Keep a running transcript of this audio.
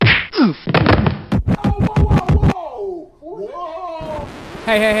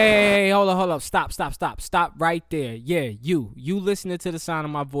Hey, hold up. Stop right there. Yeah, you listening to the sound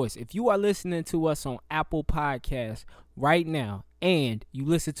of my voice. If you are listening to us on Apple Podcasts right now, and you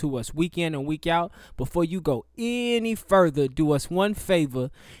listen to us week in and week out, before you go any further, do us one favor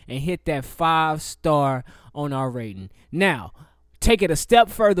and hit that 5-star on our rating. Now, take it a step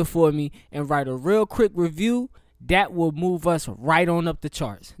further for me and write a real quick review. That will move us right on up the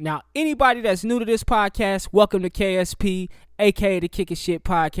charts. Now, anybody that's new to this podcast, welcome to KSP, aka the Kickin' Shit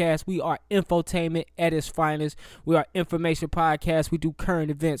Podcast. We are infotainment at its finest. We are information podcast. We do current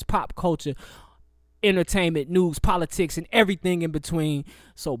events, pop culture, entertainment, news, politics, and everything in between.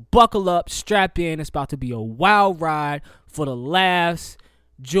 So buckle up, strap in. It's about to be a wild ride for the laughs,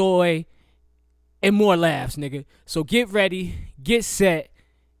 joy, and more laughs, nigga. So get ready, get set.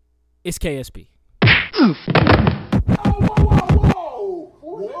 It's KSP.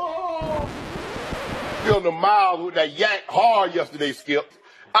 Be on the miles with that yank hard yesterday, Skip.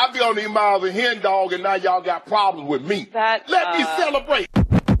 I be on these miles with hen dog, and now y'all got problems with me. Let me celebrate.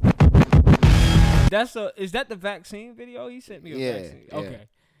 Is that the vaccine video? He sent me a vaccine. Yeah. Okay.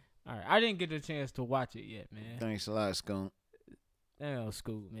 All right. I didn't get the chance to watch it yet, man. Thanks a lot, Skunk. Damn,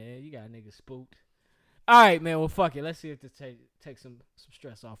 Scoop, man. You got niggas spooked. All right, man. Well, fuck it. Let's see if this take some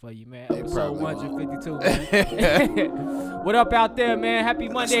stress off of you, man. Episode 152, man. What up out there, man? Happy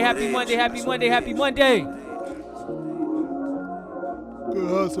Monday. Good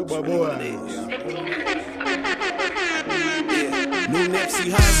hustle, my boy. New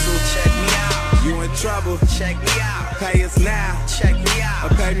Nipsey Hussle, check me out. You in trouble, check me out. Pay us now, check me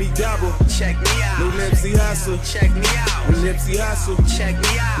out. Or pay me double, check me out. New Nipsey Hussle, check me out. New Nipsey Hussle, check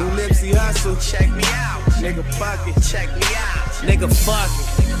me out. New Nipsey Hussle, check me out. Nigga fuck it, check me out. Nigga fuck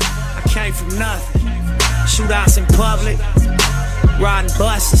it. I came from nothing. Shootouts in public, riding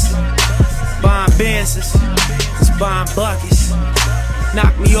buses, buying Benzes, just buying buckets.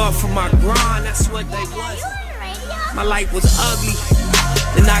 Knock me off from my grind, that's what they was. My life was ugly,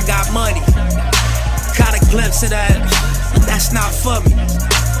 then I got money. Caught a glimpse of that, but that's not for me.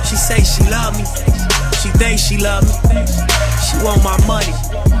 She say she love me, she think she love me. She want my money,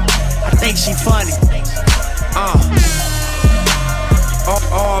 I think she funny.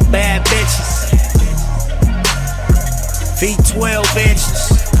 All bad bitches, V12 inches.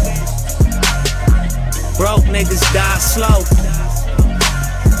 Broke niggas die slow,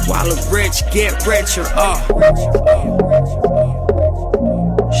 while the rich get richer.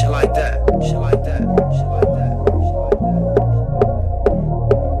 Shit like that. Shit like that. Shit like that.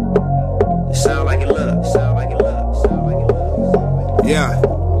 It sound like it look. Sound like it look. Sound like it look. Yeah.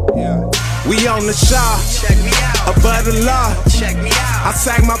 We on the shaw. Check me out. Above the law. Check me out. I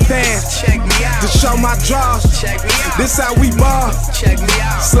sag my pants. Check me out. To show my draws. Check me out. This how we ball. Check me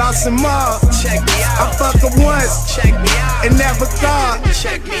out. Sloss and mob. Check me out. I fuck her once. Check me out. And never thought.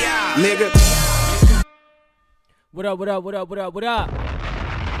 Check me out. Nigga. What up?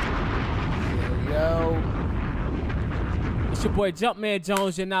 Yo. It's your boy Jumpman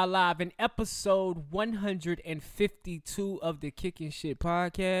Jones. You're now live in episode 152 of the Kickin' Shit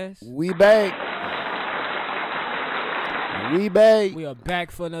Podcast. We back. We are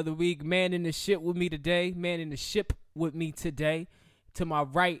back for another week. Man in the ship with me today. To my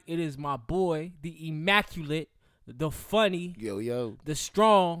right, it is my boy, the immaculate, the funny, the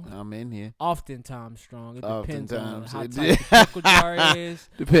strong. I'm in here. Oftentimes strong. It depends on how Oftentimes. tight the pickle jar is.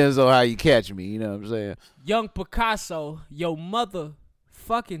 Depends on how you catch me, you know what I'm saying? Young Picasso, yo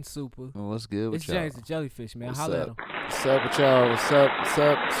motherfucking super. Well, what's good with It's y'all? James the Jellyfish, man. What's Holla at up? him. What's up with y'all? What's up?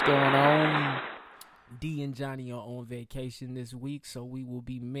 What's going on? D and Johnny are on vacation this week, so we will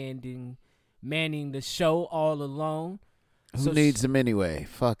be manning the show all alone. Who needs them anyway?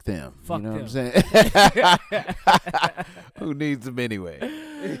 Fuck them. Fuck you know them. what I'm saying? Who needs them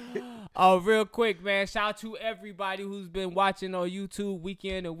anyway? Oh, real quick, man. Shout out to everybody who's been watching on YouTube week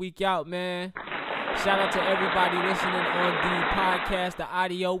in and week out, man. Shout out to everybody listening on the podcast, the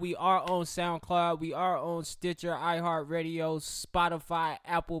audio. We are on SoundCloud. We are on Stitcher, iHeartRadio, Spotify,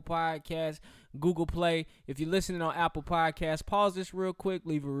 Apple Podcasts, Google Play. If you're listening on Apple Podcasts, pause this real quick.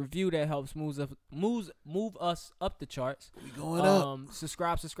 Leave a review that helps move us up the charts. We going up.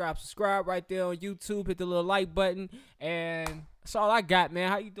 Subscribe right there on YouTube. Hit the little like button, and that's all I got,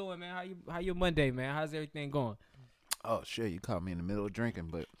 man. How you doing, man? How your Monday, man? How's everything going? Oh, shit. You caught me in the middle of drinking,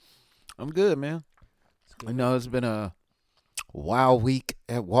 but I'm good, man. I know it's been a wild week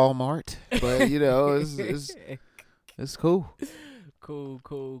at Walmart, but, you know, it's cool.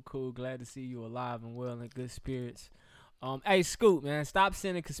 Cool. Glad to see you alive and well in good spirits. Hey, Scoot, man, stop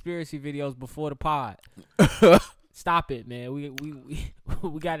sending conspiracy videos before the pod. Stop it, man.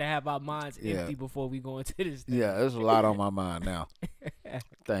 We got to have our minds empty before we go into this thing. Yeah, there's a lot on my mind now.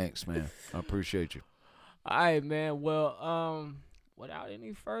 Thanks, man. I appreciate you. All right, man. Well, without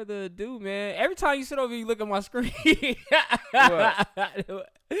any further ado, man. Every time you sit over, you look at my screen. What?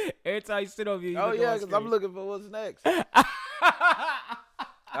 Every time you sit over, you Oh, look yeah, at my because screen. I'm looking for what's next.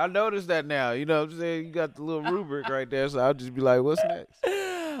 I noticed that now. You know what I'm saying? You got the little rubric right there, so I'll just be like, what's next?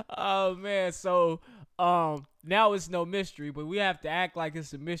 Oh, man. So, now it's no mystery, but we have to act like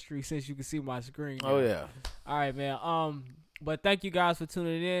it's a mystery since you can see my screen now. Oh, yeah. All right, man. But thank you guys for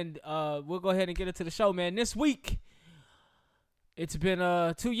tuning in. We'll go ahead and get into the show, man. This week, it's been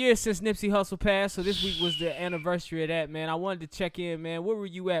 2 years since Nipsey Hussle passed, so this week was the anniversary of that, man. I wanted to check in, man. Where were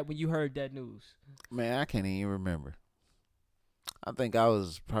you at when you heard that news? Man, I can't even remember. I think I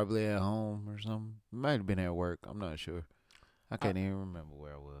was probably at home or something. Might have been at work. I'm not sure. I can't even remember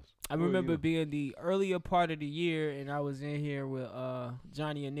where I was. I remember being the earlier part of the year, and I was in here with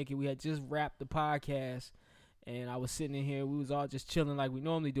Johnny and Nikki. We had just wrapped the podcast, and I was sitting in here. We was all just chilling like we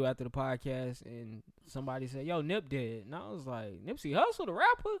normally do after the podcast, and somebody said, yo, Nip dead. And I was like, Nipsey Hussle, the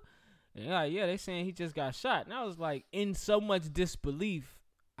rapper? And they're like, yeah, they saying he just got shot. And I was like, in so much disbelief,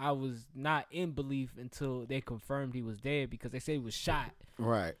 I was not in belief until they confirmed he was dead because they said he was shot.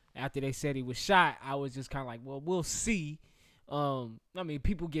 Right. After they said he was shot, I was just kind of like, well, we'll see. I mean,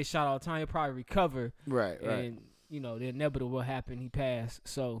 people get shot all the time. He'll probably recover. Right. And, you know, the inevitable will happen. He passed.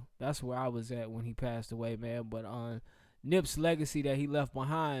 So that's where I was at when he passed away, man. But Nip's legacy that he left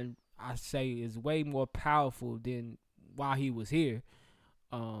behind, I say, is way more powerful than while he was here.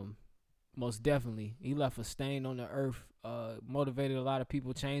 Most definitely. He left a stain on the earth, motivated a lot of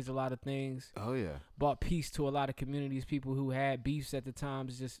people, changed a lot of things. Oh, yeah. Brought peace to a lot of communities, people who had beefs at the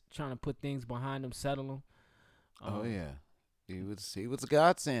times, just trying to put things behind them, settle them. Oh, yeah. He was a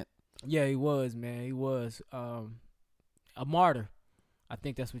godsend. Yeah, he was, man. He was a martyr. I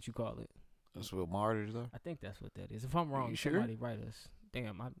think that's what you call it. That's what martyrs are? I think that's what that is. If I'm wrong, somebody write us.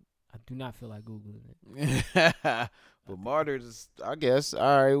 Damn, I do not feel like Googling it. But martyrs, I guess. All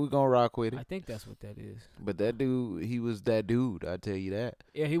right, we're going to rock with it. I think that's what that is. But that dude, he was that dude, I tell you that.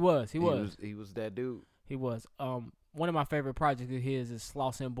 Yeah, he was. He was that dude. He was. One of my favorite projects of his is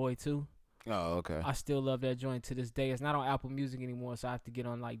Slauson Boy 2. Oh, okay. I still love that joint to this day. It's not on Apple Music anymore, so I have to get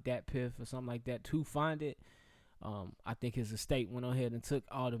on like Dat Piff or something like that to find it. I think his estate went on ahead and took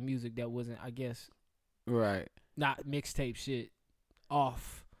all the music that wasn't, I guess, right, not mixtape shit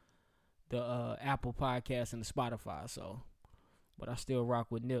off the Apple Podcast and the Spotify. So, but I still rock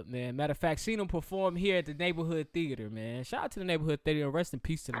with Nip, man. Matter of fact, seen him perform here at the Neighborhood Theater, man. Shout out to the Neighborhood Theater and rest in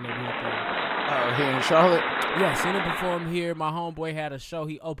peace to the Neighborhood Theater. Oh, here in Charlotte? Yeah, seen him perform here. My homeboy had a show.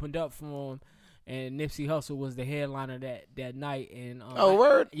 He opened up for him, and Nipsey Hussle was the headliner that night. And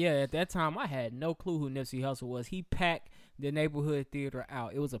word? Yeah, at that time, I had no clue who Nipsey Hussle was. He packed the Neighborhood Theater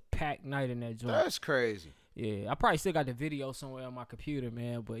out. It was a packed night in that joint. That's crazy. Yeah, I probably still got the video somewhere on my computer,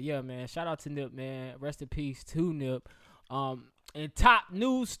 man. But, yeah, man, shout out to Nip, man. Rest in peace to Nip. And top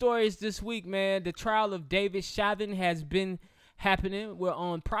news stories this week, man. The trial of David Chauvin has been happening. We're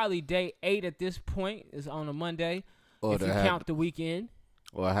on probably day 8 at this point. It's on a Monday, if you count the weekend.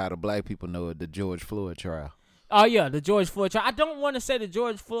 Or how the black people know it, the George Floyd trial. Oh, yeah, the George Floyd trial. I don't want to say the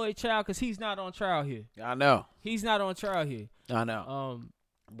George Floyd trial because he's not on trial here. I know. He's not on trial here. I know.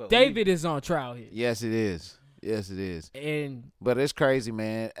 But David is on trial here. Yes, it is. Yes, it is. But it's crazy,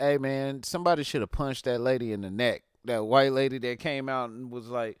 man. Hey, man, somebody should have punched that lady in the neck. That white lady that came out and was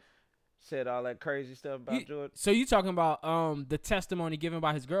like, said all that crazy stuff about George. So you talking about the testimony given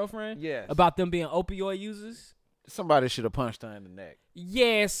by his girlfriend? Yes. About them being opioid users? Somebody should have punched her in the neck.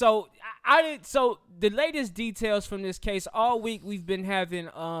 Yeah, so I did. So the latest details from this case, all week we've been having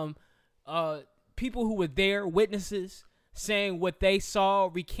people who were there, witnesses, saying what they saw,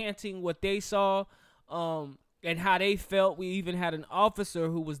 recanting what they saw, and how they felt. We even had an officer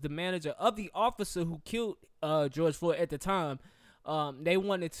who was the manager of the officer who killed George Floyd at the time. They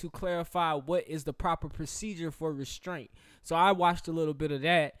wanted to clarify what is the proper procedure for restraint. So I watched a little bit of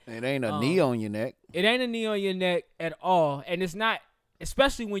that. It ain't a knee on your neck. It ain't a knee on your neck at all. And it's not,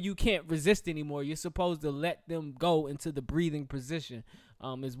 especially when you can't resist anymore, you're supposed to let them go into the breathing position,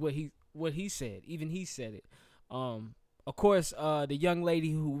 is what he said. Even he said it. Of course, the young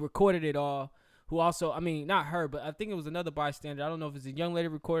lady who recorded it all, who also, I mean, not her, but I think it was another bystander. I don't know if it's a young lady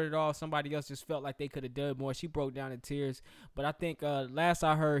recorded it all. Somebody else just felt like they could have done more. She broke down in tears. But I think last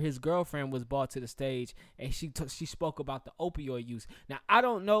I heard, his girlfriend was brought to the stage, and she spoke about the opioid use. Now, I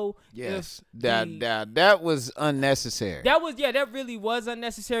don't know. Yes, that was unnecessary. That really was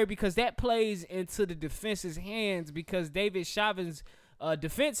unnecessary because that plays into the defense's hands because David Chauvin's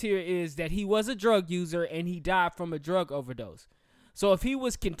defense here is that he was a drug user and he died from a drug overdose. So if he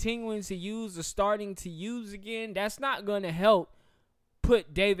was continuing to use or starting to use again, that's not going to help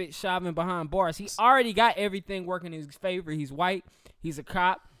put David Chauvin behind bars. He already got everything working in his favor. He's white. He's a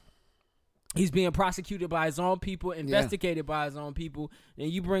cop. He's being prosecuted by his own people, investigated by his own people.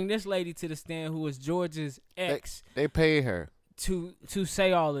 And you bring this lady to the stand who is George's ex. They pay her to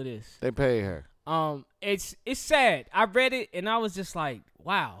say all of this. They pay her. It's sad. I read it and I was just like,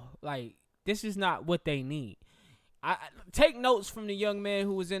 wow, like this is not what they need. I take notes from the young man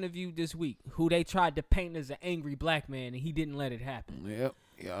who was interviewed this week, who they tried to paint as an angry black man, and he didn't let it happen. Yep,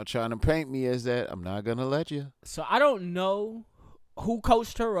 y'all trying to paint me as that. I'm not gonna let you. So I don't know who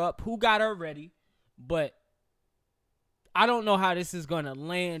coached her up, who got her ready, but I don't know how this is gonna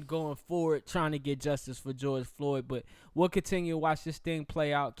land going forward, trying to get justice for George Floyd. But we'll continue to watch this thing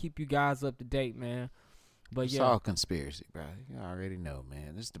play out. Keep you guys up to date, man. But it's all conspiracy, bro. You already know,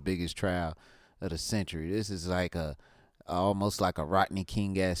 man. This is the biggest trial of the century. This is like almost like a Rodney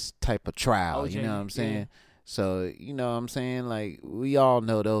King-esque type of trial. OJ, you know what I'm saying? Yeah. So, you know what I'm saying? Like, we all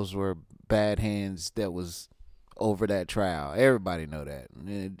know those were bad hands that was over that trial. Everybody know that.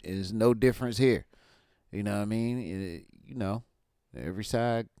 There's no difference here. You know what I mean? You know, every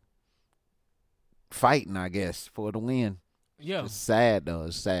side fighting, I guess, for the win. Yeah. It's sad, though.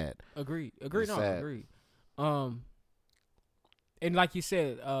 It's sad. Agreed. Agreed. And like you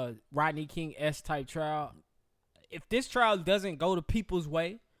said, Rodney King-esque type trial. If this trial doesn't go the people's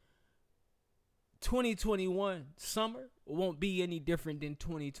way, 2021 summer won't be any different than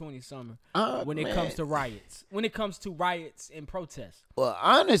 2020 summer when it comes to riots. When it comes to riots and protests. Well,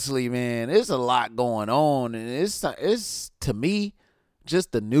 honestly, man, there's a lot going on, and it's to me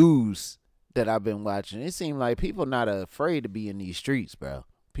just the news that I've been watching. It seems like people not afraid to be in these streets, bro.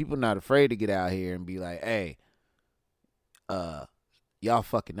 People not afraid to get out here and be like, hey, y'all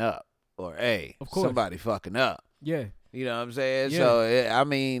fucking up, or hey, somebody fucking up. Yeah. You know what I'm saying? Yeah. So, I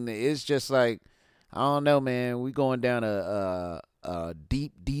mean, it's just like, I don't know, man. We going down a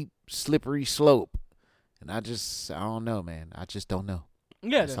deep, slippery slope. And I don't know, man. I just don't know.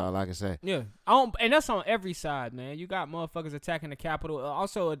 Yeah. That's all I can say. Yeah. And that's on every side, man. You got motherfuckers attacking the Capitol.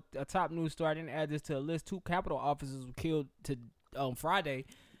 Also, a top news story, I didn't add this to the list. 2 Capitol officers were killed on Friday.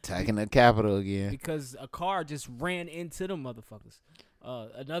 Attacking the Capitol again. Because a car just ran into them motherfuckers.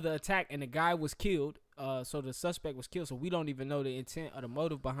 Another attack, and the guy was killed. So the suspect was killed. So we don't even know the intent or the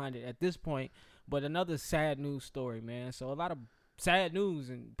motive behind it at this point. But another sad news story, man. So a lot of sad news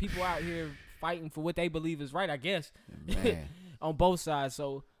and people out here fighting for what they believe is right, I guess, on both sides.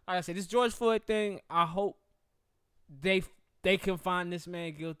 So like I said, this George Floyd thing, I hope they can find this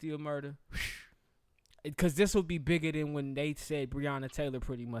man guilty of murder. Because this will be bigger than when they said Breonna Taylor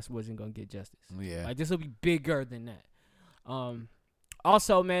pretty much wasn't going to get justice. Yeah. Like, this will be bigger than that.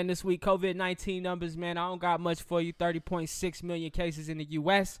 Also, man, this week, COVID-19 numbers, man, I don't got much for you. 30.6 million cases in the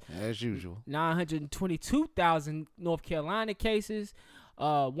U.S. As usual. 922,000 North Carolina cases.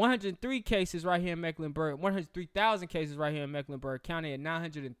 103 cases right here in Mecklenburg. 103,000 cases right here in Mecklenburg County, and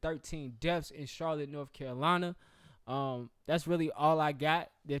 913 deaths in Charlotte, North Carolina. That's really all I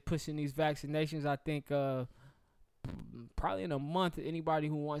got. They're pushing these vaccinations. I think probably in a month, anybody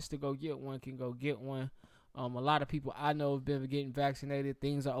who wants to go get one can go get one. A lot of people I know have been getting vaccinated.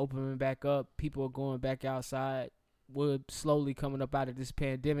 Things are opening back up. People are going back outside. We're slowly coming up out of this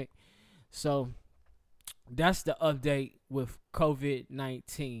pandemic. So that's the update with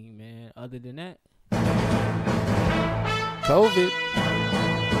COVID-19, man. Other than that, COVID.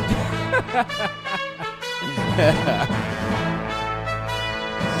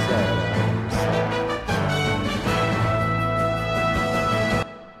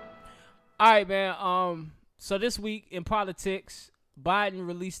 All right, man. So this week in politics, Biden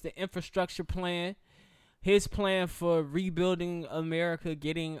released the infrastructure plan. His plan for rebuilding America,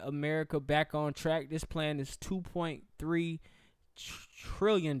 getting America back on track. This plan is $2.3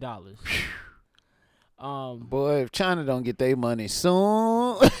 trillion. Boy, if China don't get their money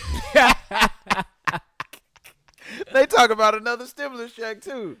soon. They talk about another stimulus check,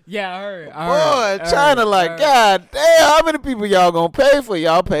 too. Yeah, I heard. China God damn, how many people y'all gonna pay for?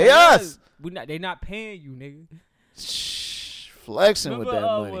 Y'all pay us. They not paying you, nigga. Shh, flexing with that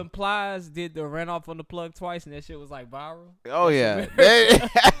money. When Plies did the rent off on the plug twice and that shit was like viral? Oh, yeah.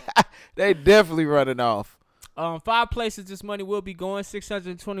 They definitely running off. 5 places this money will be going.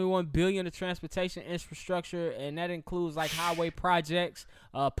 $621 billion to transportation infrastructure, and that includes like highway projects,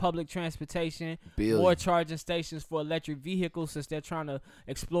 public transportation, more charging stations for electric vehicles since they're trying to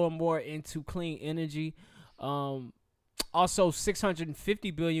explore more into clean energy. Also,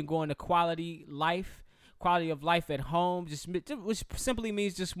 $650 billion going to quality quality of life at home, which simply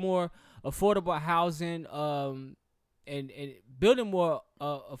means just more affordable housing, and building more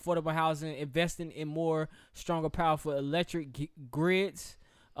affordable housing, investing in more stronger, powerful electric grids,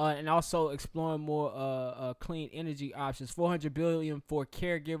 and also exploring more clean energy options. $400 billion for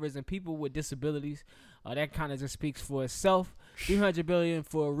caregivers and people with disabilities. That kind of just speaks for itself. $300 billion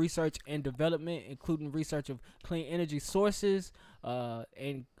for research and development, including research of clean energy sources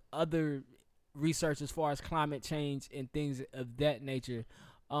and other research as far as climate change and things of that nature.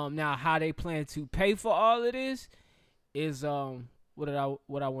 Now, how they plan to pay for all of this is what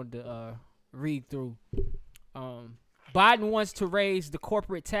I wanted to read through. Biden wants to raise the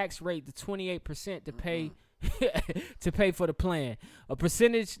corporate tax rate to 28% to pay to pay for the plan, a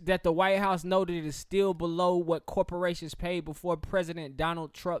percentage that the White House noted is still below what corporations paid before President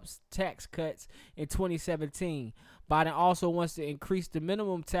Donald Trump's tax cuts in 2017. Biden also wants to increase the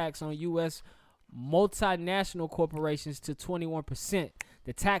minimum tax on U.S. multinational corporations to 21%.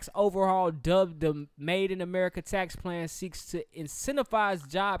 The tax overhaul, dubbed the Made in America tax plan, seeks to incentivize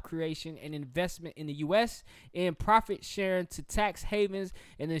job creation and investment in the U.S. and profit sharing to tax havens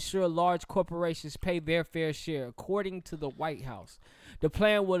and ensure large corporations pay their fair share, according to the White House. The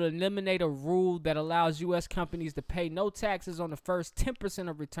plan would eliminate a rule that allows U.S. companies to pay no taxes on the first 10%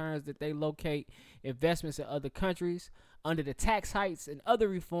 of returns that they locate investments in other countries. Under the tax hikes and other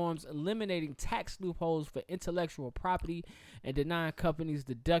reforms, eliminating tax loopholes for intellectual property and denying companies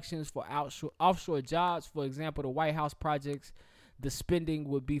deductions for offshore jobs. For example, the White House projects the spending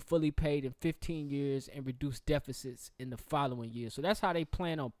would be fully paid in 15 years and reduce deficits in the following years. So that's how they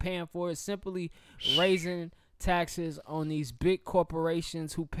plan on paying for it, simply raising taxes on these big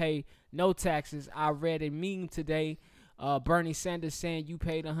corporations who pay no taxes. I read a meme today, Bernie Sanders saying you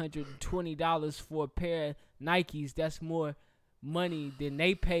paid $120 for a pair of Nikes. That's more money than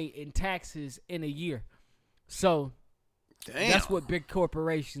they pay in taxes in a year. So that's what big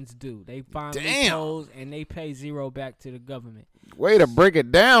corporations do. They find loopholes and they pay zero back to the government. Way to break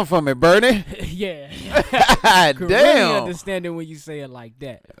it down for me, Bernie. Yeah. Damn. Really understand it when you say it like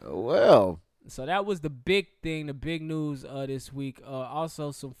that. Well. So that was the big thing, the big news this week. Also,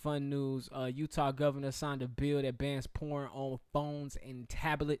 some fun news. Utah governor signed a bill that bans porn on phones and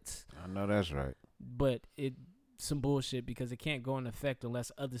tablets. I know that's right. But it's some bullshit because it can't go into effect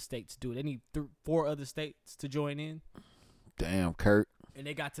unless other states do it. They need 4 other states to join in. Damn, Kurt. And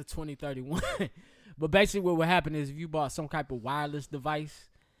they got to 2031. But basically what would happen is if you bought some type of wireless device,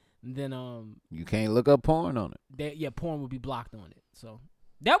 then you can't look up porn on it. Porn would be blocked on it. So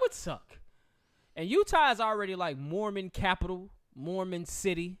that would suck. And Utah is already like Mormon capital, Mormon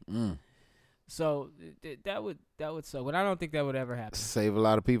city. So that would suck. But I don't think that would ever happen. Save a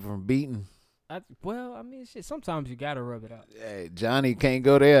lot of people from beating. Shit, sometimes you got to rub it out. Hey, Johnny can't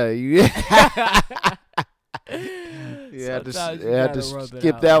go there. You have to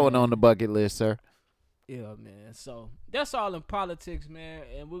skip that one on the bucket list, sir. Yeah, man. So that's all in politics, man.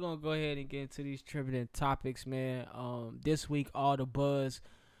 And we're going to go ahead and get into these trending topics, man. This week, all the buzz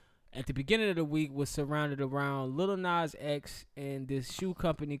at the beginning of the week was surrounded around Lil Nas X and this shoe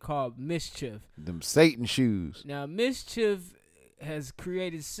company called Mischief. Them Satan shoes. Now, Mischief has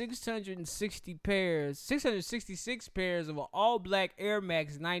created 666 pairs of an all-black Air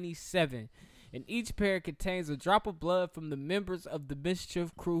Max 97. And each pair contains a drop of blood from the members of the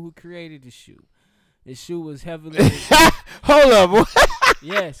Mischief crew who created the shoe. The shoe was heavily... Hold up.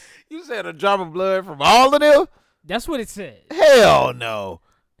 Yes. You said a drop of blood from all of them? That's what it said. Hell no.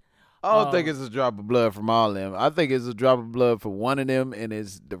 I don't think it's a drop of blood from all of them. I think it's a drop of blood for one of them, and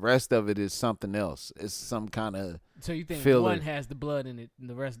the rest of it is something else. It's some kind of So you think filler. one has the blood in it and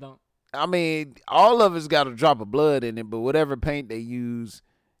the rest don't? I mean, all of it's got a drop of blood in it, but whatever paint they use,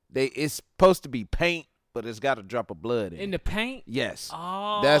 it's supposed to be paint, but it's got a drop of blood in it. In the paint? Yes.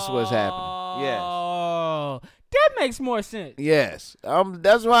 Oh. That's what's happening. Yes. Oh. That makes more sense. Yes.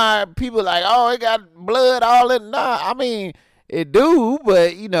 That's why people like, oh, it got blood all in. Nah, I mean, it do,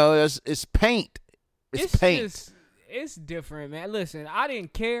 but, it's paint. It's paint. It's different, man. Listen, I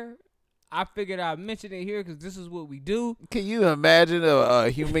didn't care. I figured I'd mention it here because this is what we do. Can you imagine a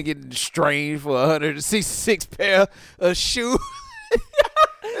human getting strained for 166 pair of shoes?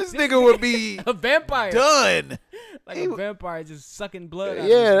 This nigga would be a vampire. Done. Like a vampire just sucking blood out.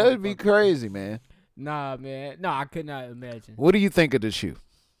 Yeah, that would be crazy, man. Nah, man. No, I could not imagine. What do you think of the shoe?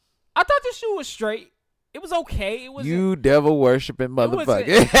 I thought the shoe was straight. It was okay. It was you devil worshiping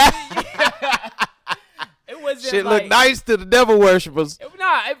motherfucker. It wasn't shit like, look nice to the devil worshippers.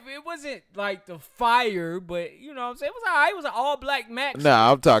 It wasn't like the fire, but you know what I'm saying? It was alright. It was an all black Max.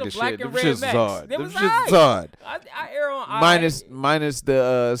 Nah, I'm talking black shit. and Them red shit's Max. hard. It Them was shit's alright. hard. I err on Minus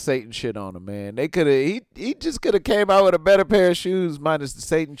the Satan shit on him, man. They could have he just could have came out with a better pair of shoes minus the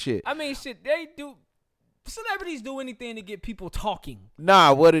Satan shit. I mean, shit, they do. Celebrities do anything to get people talking.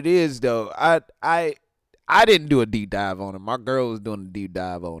 Nah, what it is though, I didn't do a deep dive on it. My girl was doing a deep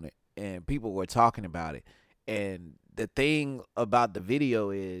dive on it, and people were talking about it. And the thing about the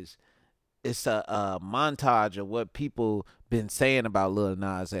video is, it's a montage of what people been saying about Lil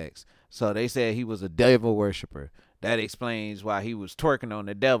Nas X. So they said he was a devil worshiper. That explains why he was twerking on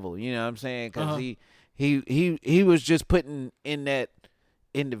the devil. You know what I'm saying? Because he was just putting in the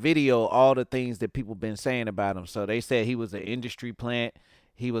video all the things that people been saying about him. So they said he was an industry plant.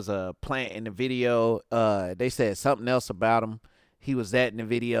 He was a plant in the video. They said something else about him. He was that in the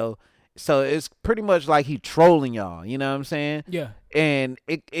video. So it's pretty much like he trolling y'all. You know what I'm saying? Yeah. And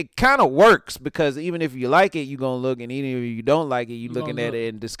it kind of works because even if you like it, you're going to look. And even if you don't like it, you're looking at it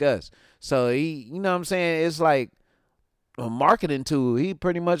and discuss. So he, you know what I'm saying? It's like a marketing tool. He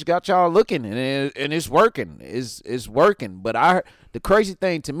pretty much got y'all looking, and it's working. It's working. But the crazy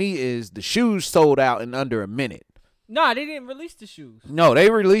thing to me is the shoes sold out in under a minute. Nah, they didn't release the shoes. No, they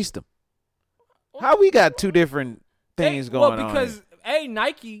released them. How we got two different things going on? Well, because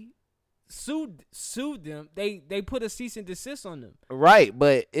Nike sued them. They put a cease and desist on them. Right,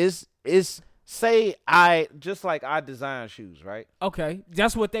 but it's say just like I design shoes, right? Okay,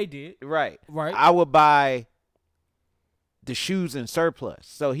 that's what they did. Right. I would buy the shoes in surplus.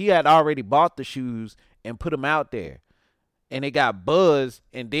 So he had already bought the shoes and put them out there, and they got buzz.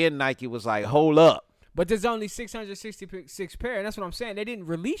 And then Nike was like, "Hold up." But there's only 666 pair, and that's what I'm saying. They didn't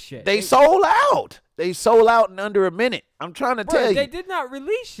release yet. They sold out. They sold out in under a minute. I'm trying to tell you. They did not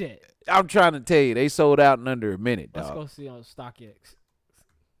release yet. I'm trying to tell you. They sold out in under a minute, dog. Let's go see on StockX.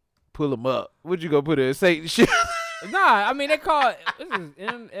 Pull them up. What you gonna put in Satan shit? Nah, I mean, they call it. This is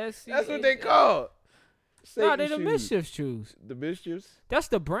MSC. That's what they call. Nah, they the Mischief shoes. The Mischiefs? That's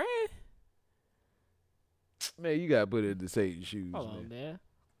the brand? Man, you gotta put it in the Satan shoes. Hold on, man.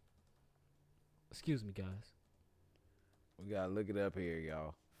 Excuse me, guys. We gotta look it up here,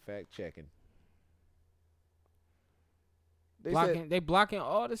 y'all. Fact checking. They blocking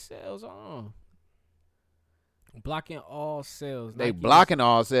all the sales on. Blocking all sales. They blocking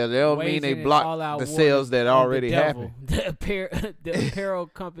all sales. They don't mean they block the sales that already happened. The apparel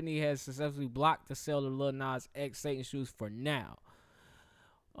company has successfully blocked the sale of Lil Nas X Satan shoes for now.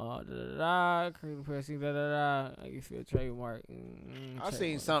 You feel trademark. I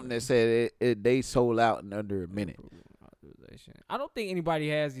seen something that said they sold out in under a minute. I don't think anybody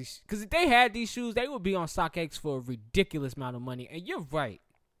has these, because if they had these shoes, they would be on StockX for a ridiculous amount of money. And you're right,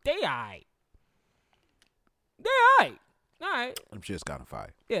 they alright. Alright. I'm just kind of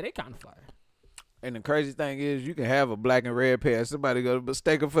fire. Yeah, they kind of fire. And the crazy thing is, you can have a black and red pair. Somebody go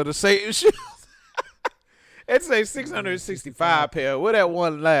mistake them for the Satan shoes. It say 665 pair. Where that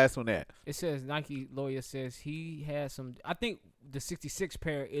one last one at? It says Nike lawyer says he has some. I think the 66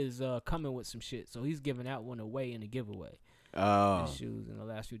 pair is coming with some shit, so he's giving that one away in a giveaway. Oh. The shoes in the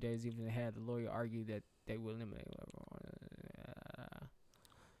last few days, even had the lawyer argue that they will eliminate.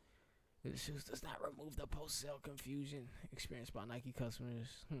 The shoes does not remove the post-sale confusion experienced by Nike customers.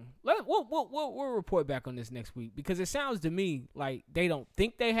 We'll report back on this next week, because it sounds to me like they don't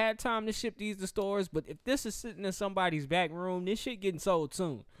think they had time to ship these to stores. But if this is sitting in somebody's back room, this shit getting sold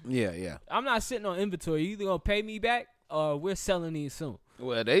soon. Yeah. I'm not sitting on inventory. You either gonna pay me back or we're selling these soon.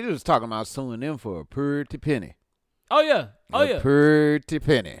 Well, they just talking about suing them for a pretty penny. Oh yeah. Pretty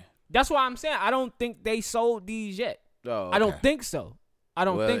penny. That's why I'm saying I don't think they sold these yet. Oh, okay. I don't think so.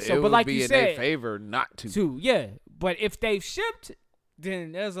 Think so. It but like would be you in said, their favor not to. Yeah. But if they've shipped,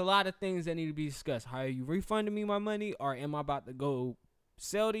 then there's a lot of things that need to be discussed. How are you refunding me my money, or am I about to go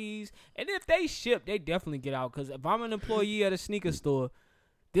sell these? And if they ship, they definitely get out. Because if I'm an employee at a sneaker store,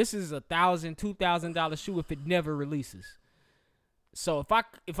 this is $1,000, $2,000 shoe if it never releases. So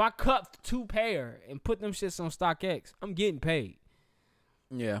if I cut 2 pair and put them shits on StockX, I'm getting paid.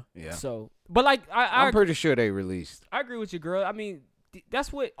 Yeah. So, but like I'm pretty sure they released. I agree with you, girl. I mean,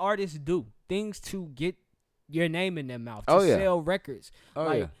 that's what artists do. Things to get your name in their mouth, to sell records.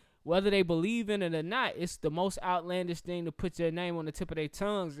 Whether they believe in it or not, it's the most outlandish thing to put your name on the tip of their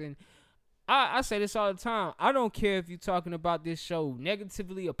tongues. And I say this all the time. I don't care if you're talking about this show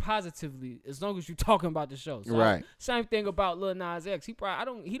negatively or positively, as long as you're talking about the show. So right. Same thing about Lil Nas X. He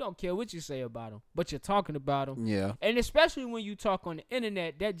don't care what you say about him, but you're talking about him. Yeah. And especially when you talk on the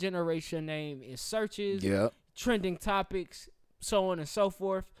internet, that generation name is searches, trending topics, so on and so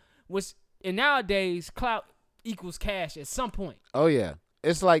forth. And nowadays, clout equals cash at some point. Oh yeah.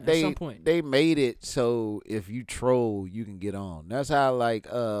 It's like At some point. they made it so if you troll, you can get on. That's how like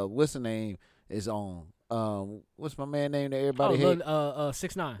what's the name is on. What's my man name that everybody hate?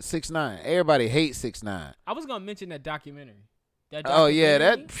 6ix9ine. 6ix9ine. Everybody hates 6ix9ine. I was gonna mention that documentary. Oh yeah,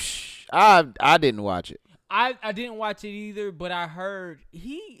 that I didn't watch it. I didn't watch it either, but I heard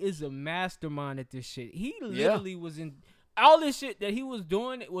he is a mastermind at this shit. He literally was in all this shit that he was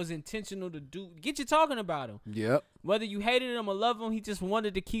doing. It was intentional to do. Get you talking about him. Yep. Whether you hated him or loved him, he just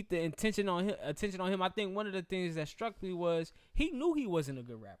wanted to keep the attention on him. I think one of the things that struck me was he knew he wasn't a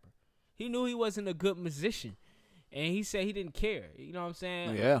good rapper. He knew he wasn't a good musician. And he said he didn't care. You know what I'm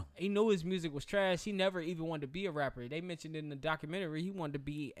saying? Yeah. He knew his music was trash. He never even wanted to be a rapper. They mentioned in the documentary he wanted to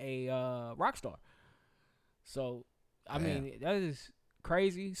be a rock star. So, I mean, that is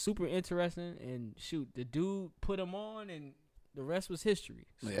crazy, super interesting. And, shoot, the dude put him on, and the rest was history.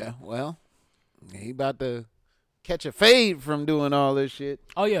 So. Yeah, well, he about to catch a fade from doing all this shit.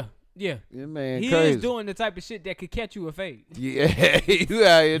 Oh, yeah. Yeah. Yeah, man, he crazy. is doing the type of shit that could catch you a fade. Yeah, you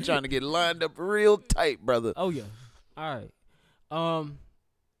out here trying to get lined up real tight, brother. Oh, yeah. All right.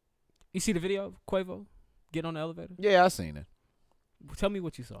 You see the video of Quavo get on the elevator? Yeah, I seen it. Tell me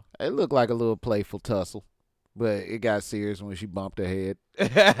what you saw. It looked like a little playful tussle, but it got serious when she bumped her head.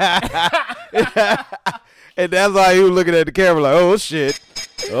 And that's why he was looking at the camera like, oh, shit.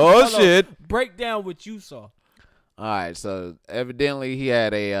 Oh, shit. Break down what you saw. All right, so evidently he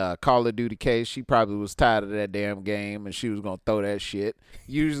had a Call of Duty case. She probably was tired of that damn game, and she was going to throw that shit,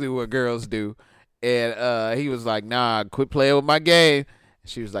 usually what girls do. And he was like, nah, quit playing with my game.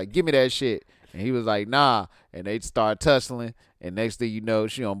 She was like, give me that shit. And he was like, nah. And they start tussling. And next thing you know,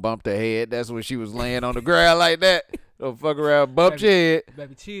 she done bumped her head. That's when she was laying on the ground like that. Don't fuck around, bumped your head.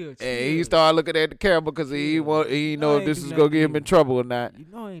 Baby, chill. And he started looking at the camera because he didn't know if this was going to get him in trouble or not. You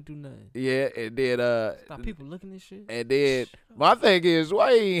know I ain't do nothing. Yeah, and then Stop people looking at shit. and then my thing is,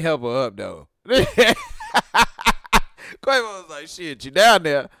 why he ain't help her up though? Quavo was like, shit, you down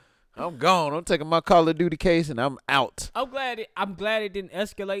there. I'm gone. I'm taking my Call of Duty case and I'm out. I'm glad it didn't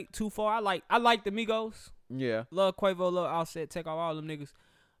escalate too far. I like the Migos. Yeah. Love Quavo, love Offset, take off all them niggas.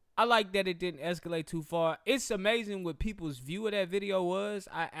 I like that it didn't escalate too far. It's amazing what people's view of that video was.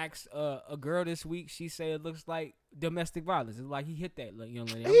 I asked a girl this week. She said it looks like domestic violence. It's like he hit that young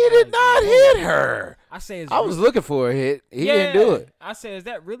lady. He did not hit her. I said, I was looking for a hit. He didn't do it. I said, is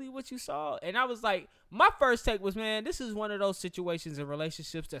that really what you saw? And I was like, my first take was, man, this is one of those situations in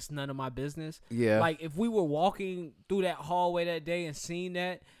relationships that's none of my business. Yeah. Like, if we were walking through that hallway that day and seen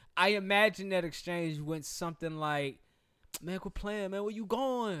that, I imagine that exchange went something like, man, quit playing, man. Where you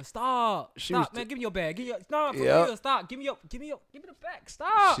going? Stop. Stop, man. Give me your bag. Stop. For real. Stop. Give me the back.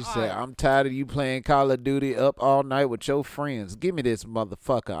 Stop. She said, I'm tired of you playing Call of Duty up all night with your friends. Give me this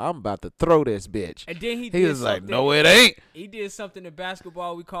motherfucker. I'm about to throw this bitch. And then he was like, no, it ain't. He did something in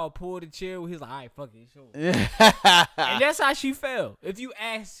basketball we call pull the chair where he's like, all right, fuck it, sure. And that's how she felt, if you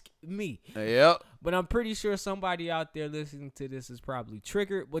ask me. Yep. But I'm pretty sure somebody out there listening to this is probably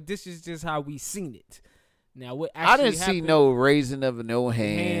triggered, but this is just how we seen it. Now, what I actually didn't see no raising of no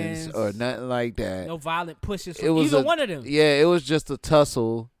hands or nothing like that. No violent pushes from either one of them. Yeah, it was just a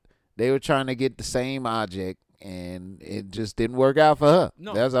tussle. They were trying to get the same object, and it just didn't work out for her.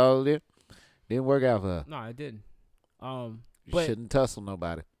 No. That's all it did. Didn't work out for her. No, it didn't. You But shouldn't tussle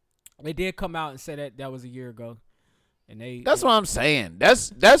nobody. they did come out and say that was a year ago. And That's what I'm saying.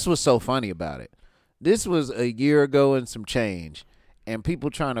 That's what's so funny about it. This was a year ago and some change. And people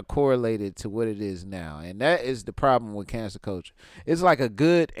trying to correlate it to what it is now. And that is the problem with cancel culture. It's like a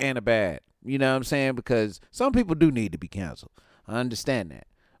good and a bad. You know what I'm saying? Because some people do need to be canceled. I understand that.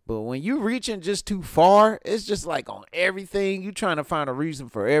 But when you reaching just too far, it's just like on everything. You trying to find a reason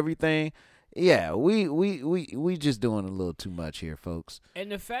for everything. Yeah, we just doing a little too much here, folks.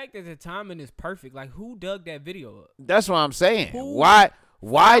 And the fact that the timing is perfect. Like, who dug that video up? That's what I'm saying.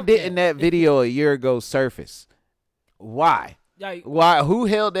 Why didn't that video a year ago surface? Why? Like, why? Who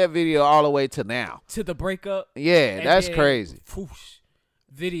held that video all the way to now? To the breakup? Yeah, that's crazy. Whoosh,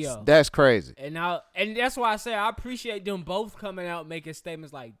 video. That's crazy. And that's why I say I appreciate them both coming out making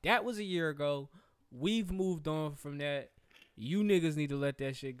statements like, that was a year ago. We've moved on from that. You niggas need to let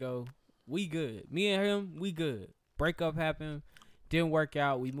that shit go. We good. Me and him, we good. Breakup happened. Didn't work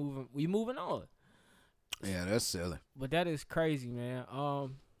out. We moving on. Yeah, that's silly. But that is crazy, man.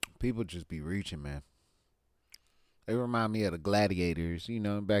 People just be reaching, man. They remind me of the Gladiators, you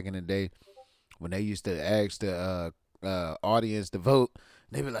know, back in the day when they used to ask the audience to vote.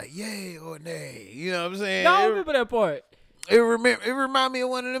 They be like, yay or nay. You know what I'm saying? No, I remember that part. It remind me of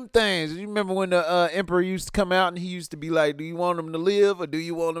one of them things. You remember when the emperor used to come out and he used to be like, do you want him to live or do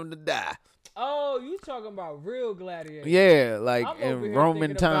you want him to die? Oh, you talking about real gladiators? Yeah, like I'm over in here Roman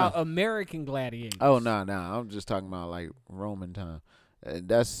thinking time. about American gladiators. Oh no, I'm just talking about like Roman time.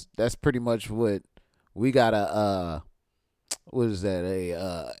 That's pretty much what we got a what is that?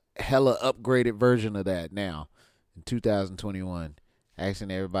 A hella upgraded version of that now in 2021.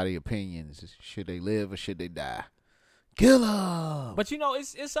 Asking everybody opinions: should they live or should they die? Kill 'em. But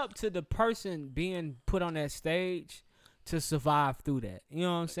it's up to the person being put on that stage to survive through that. You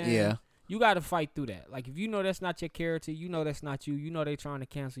know what I'm saying? Yeah. You got to fight through that. Like if you know that's not your character, you know that's not you. You know they trying to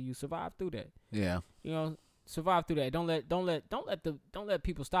cancel you. Survive through that. Yeah. Survive through that. Don't let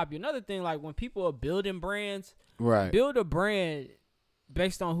people stop you. Another thing, like when people are building brands, Right. build a brand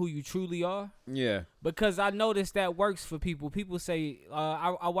based on who you truly are. Yeah. Because I noticed that works for people. People say,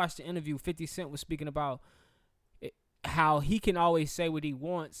 I watched the interview. 50 Cent was speaking about how he can always say what he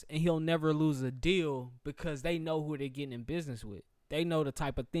wants and he'll never lose a deal because they know who they're getting in business with. They know the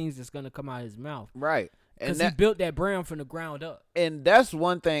type of things that's going to come out of his mouth. Right. Because he built that brand from the ground up. And that's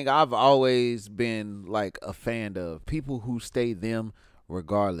one thing I've always been like a fan of. People who stay them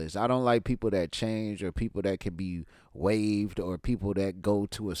regardless. I don't like people that change or people that can be waved or people that go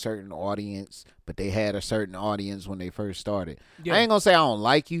to a certain audience, but they had a certain audience when they first started. Yeah. I ain't going to say I don't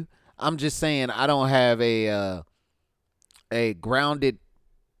like you. I'm just saying I don't have a grounded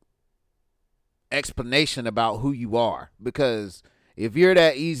explanation about who you are, because if you're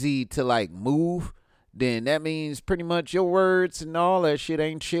that easy to like move, then that means pretty much your words and all that shit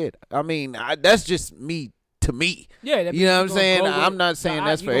ain't shit. I mean, that's just me to me. Yeah, you know what I'm saying? I'm not saying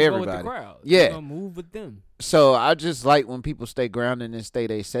that's for everybody. Yeah, you're gonna move with them. So I just like when people stay grounded and stay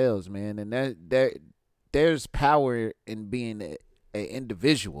themselves, man. And there's power in being an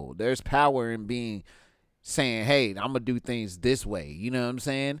individual. There's power in being saying, hey, I'm going to do things this way. You know what I'm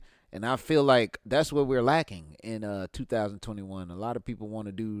saying? And I feel like that's what we're lacking in 2021. A lot of people want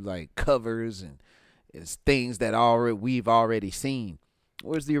to do like covers and it's things that we've already seen.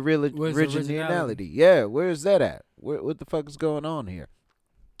 Where's the originality? Yeah, where's that at? What the fuck is going on here?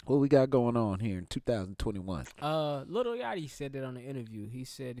 What we got going on here in 2021? Lil Yachty said that on the interview. He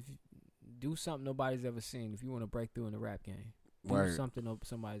said, if you do something nobody's ever seen, if you want to break through in the rap game, do something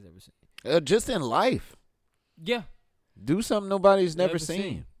somebody's ever seen. Just in life. Yeah. Do something nobody's never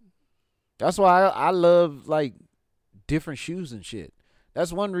seen. That's why I love like different shoes and shit.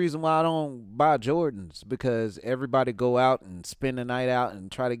 That's one reason why I don't buy Jordans, because everybody go out and spend the night out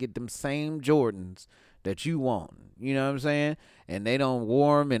and try to get them same Jordans that you want. You know what I'm saying? And they don't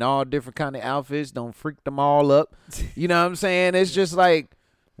wear them in all different kind of outfits. Don't freak them all up. You know what I'm saying? It's just like,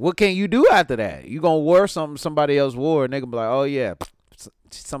 what can you do after that? You gonna wear something somebody else wore, and they gonna be like, oh yeah,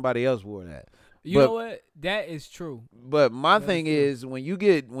 somebody else wore that. You know what? That is true. But my thing is when you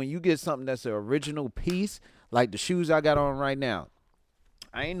get something that's an original piece, like the shoes I got on right now.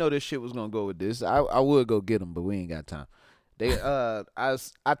 I ain't know this shit was gonna go with this. I would go get them, but we ain't got time. They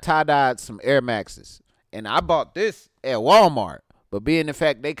I tie-dyed some Air Maxes, and I bought this at Walmart. But being the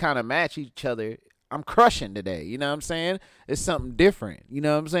fact they kind of match each other, I'm crushing today. You know what I'm saying? It's something different. You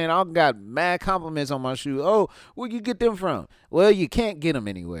know what I'm saying? I got mad compliments on my shoe. Oh, where'd you get them from? Well, you can't get them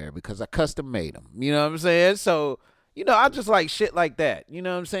anywhere because I custom made them. You know what I'm saying? So, I just like shit like that. You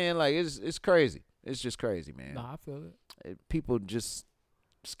know what I'm saying? Like, it's crazy. It's just crazy, man. Nah, I feel it. People just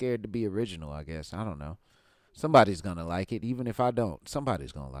scared to be original, I guess. I don't know. Somebody's going to like it. Even if I don't,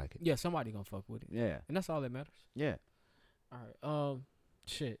 somebody's going to like it. Yeah, somebody going to fuck with it. Yeah. And that's all that matters. Yeah. All right.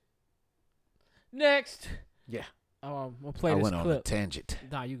 Shit. Next. Yeah. I'm gonna play this clip. I went on a tangent.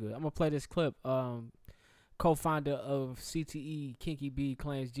 Nah, you good. I'm gonna play this clip. Co-founder of CTE, Kinky B,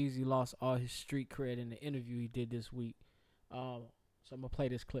 claims Jeezy lost all his street cred in the interview he did this week. So I'm gonna play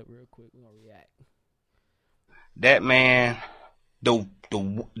this clip real quick. We're gonna react. That man, the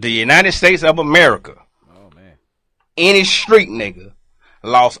United States of America. Oh man. Any street nigga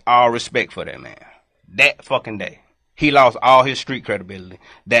lost all respect for that man. That fucking day. He lost all his street credibility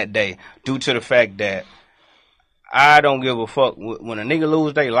that day due to the fact that I don't give a fuck when a nigga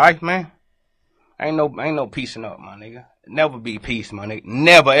lose their life, man. Ain't no piecing up, my nigga. Never be peace, my nigga.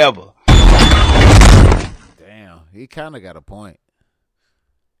 Never ever. Damn, he kind of got a point.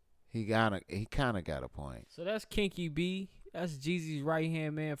 He kind of got a point. So that's Kinky B. That's Jeezy's right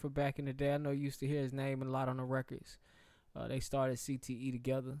hand man from back in the day. I know you used to hear his name a lot on the records. They started CTE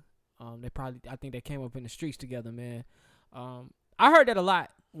together. I think they came up in the streets together, man. I heard that a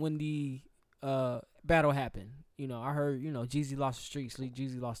lot when the battle happened. I heard, Jeezy lost the streets,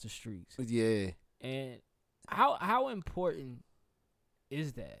 Jeezy lost the streets. Yeah. And how important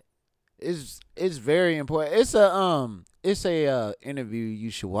is that? It's very important. It's a interview you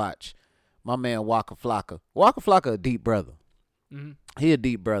should watch. My man Waka Flocka. Waka Flocka a deep brother. Mm-hmm. He a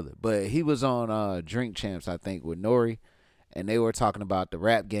deep brother, but he was on Drink Champs, I think, with Nori, and they were talking about the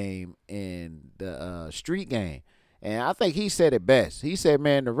rap game and the street game. And I think he said it best. He said,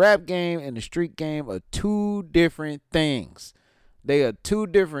 man, the rap game and the street game are two different things. They are two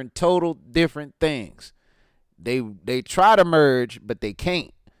different, total different things. They try to merge, but they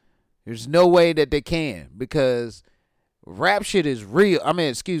can't. There's no way that they can, because rap shit is real.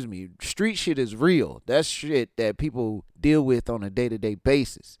 Street shit is real. That's shit that people deal with on a day-to-day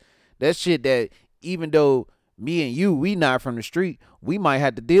basis. That's shit that even though me and you, we not from the street, we might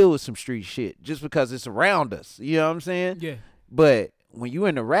have to deal with some street shit just because it's around us. You know what I'm saying? Yeah. But when you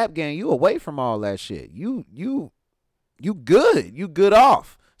in the rap game, you away from all that shit. You good. You good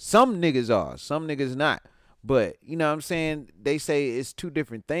off. Some niggas are. Some niggas not. But, you know what I'm saying? They say it's two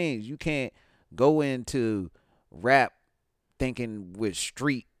different things. You can't go into rap thinking with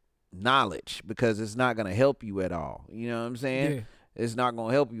street knowledge, because it's not going to help you at all. You know what I'm saying? Yeah. It's not going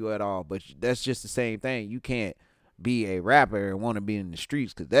to help you at all. But that's just the same thing. You can't be a rapper and want to be in the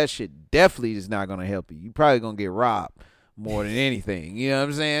streets, because that shit definitely is not going to help you. You probably going to get robbed more than anything. You know what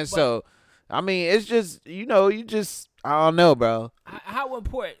I'm saying? So, I mean, it's just, I don't know, bro. How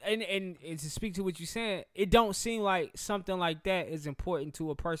important, and to speak to what you're saying, it don't seem like something like that is important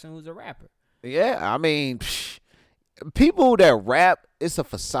to a person who's a rapper. Yeah, I mean, people that rap, it's a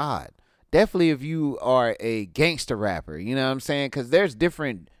facade. Definitely if you are a gangster rapper, you know what I'm saying? Because there's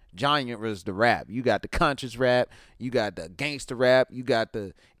different genres to rap. You got the conscious rap, you got the gangster rap, you got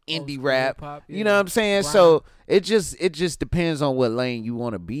the indie rap. Hip-hop, yeah. You know what I'm saying? Wow. So it just depends on what lane you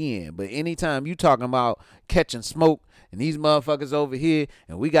want to be in. But anytime you talking about catching smoke and these motherfuckers over here,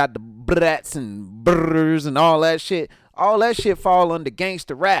 and we got the brats and brrs and all that shit fall under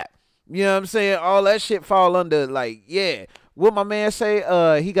gangster rap. You know what I'm saying? All that shit fall under, like, yeah. What my man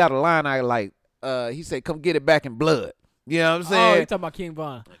say? He got a line I like. He said, "Come get it back in blood." You know what I'm saying? Oh, you talking about King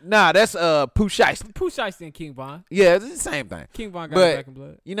Von? Nah, that's Pooh Shiesty. Pooh Shiesty and King Von. Yeah, it's the same thing. King Von got it back in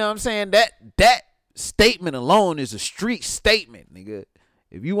blood. You know what I'm saying? That statement alone is a street statement, nigga.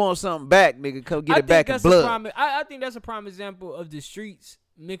 If you want something back, nigga, come get it back in blood. I think that's a prime example of the streets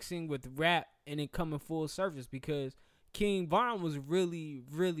mixing with rap and it coming full service, because King Von was really,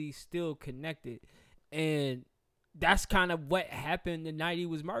 really still connected, and that's kind of what happened the night he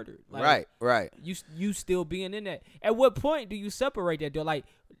was murdered. Like, right. You still being in that. At what point do you separate that, though? Like,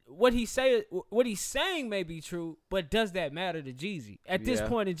 what he's saying may be true, but does that matter to Jeezy? At this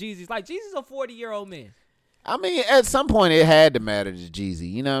point in Jeezy's, like, Jeezy's a 40-year-old man. I mean, at some point it had to matter to Jeezy.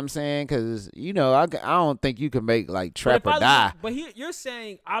 You know what I'm saying? Because, I don't think you can make, like, Trap or Die. But you're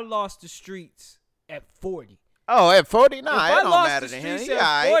saying I lost the streets at 40. Oh, at 40? Nah, it don't matter to him. He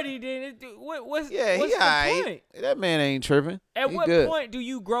at 40, then what's the point? That man ain't tripping. At what point do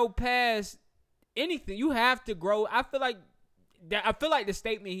you grow past anything? You have to grow. I feel like the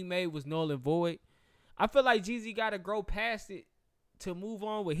statement he made was null and void. I feel like Jeezy got to grow past it to move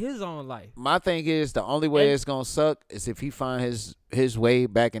on with his own life. My thing is, the only way it's gonna suck is if he find his way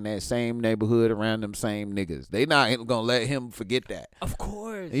back in that same neighborhood around them same niggas. They not gonna let him forget that. Of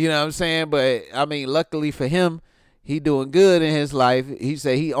course. You know what I'm saying? But I mean, luckily for him, he doing good in his life. He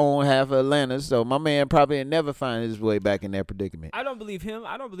said he owned half of Atlanta, so my man probably never find his way back in that predicament. I don't believe him.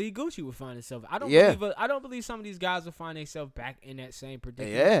 I don't believe Gucci would find himself. I don't believe some of these guys will find themselves back in that same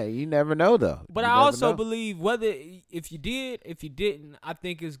predicament. Yeah, you never know though. But I also believe whether if you did, if you didn't, I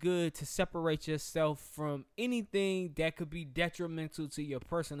think it's good to separate yourself from anything that could be detrimental to your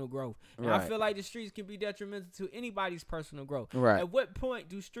personal growth. And I feel like the streets can be detrimental to anybody's personal growth. Right. At what point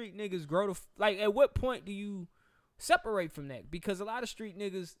do street niggas grow to at what point do you separate from that? Because a lot of street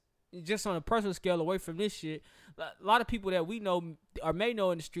niggas, just on a personal scale, away from this shit, a lot of people that we know or may know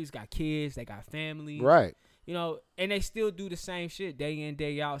in the streets got kids, they got families, right? And they still do the same shit day in,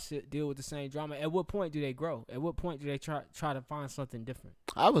 day out, deal with the same drama. At what point do they grow? At what point do they try to find something different?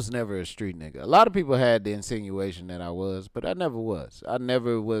 I was never a street nigga. A lot of people had the insinuation that I was, but I never was. I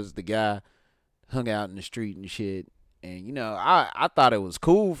never was the guy hung out in the street and shit. And I thought it was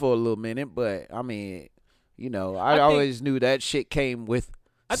cool for a little minute, but I mean, I always knew that shit came with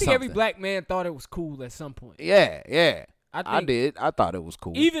I think every black man thought it was cool at some point. Yeah. I did. I thought it was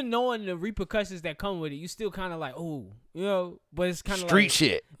cool. Even knowing the repercussions that come with it, you still kind of like, but it's kind of street like,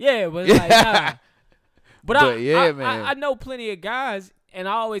 shit. Yeah, but it's like, nah. But man. I know plenty of guys, and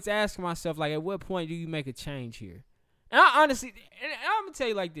I always ask myself, like, at what point do you make a change here? And I honestly, and I'm going to tell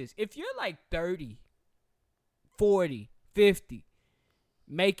you like this. If you're like 30, 40, 50,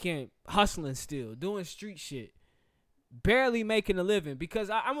 hustling still, doing street shit, barely making a living, because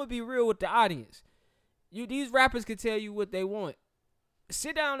I'm gonna be real with the audience. These rappers can tell you what they want.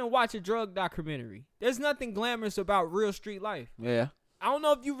 sit down and watch a drug documentary. There's nothing glamorous about real street life. Yeah. I don't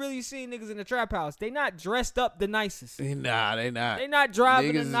know if you really seen niggas in the trap house. They not dressed up the nicest. Nah, they not. They not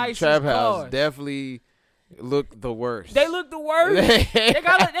driving Niggas the nicest in the trap cars. house definitely look the worst. They look the worst. they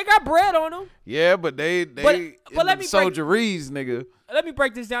got bread on them. Yeah, but they but let me soldieries, nigga. Let me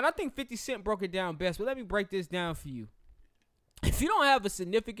break this down. I think 50 Cent broke it down best, but let me break this down for you. If you don't have a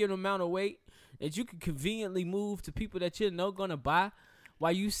significant amount of weight that you can conveniently move to people that you're not gonna buy,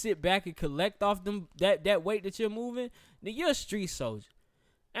 while you sit back and collect off them that weight that you're moving, then you're a street soldier.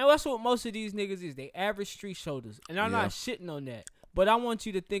 And that's what most of these niggas is. They average street soldiers. And I'm not shitting on that. But I want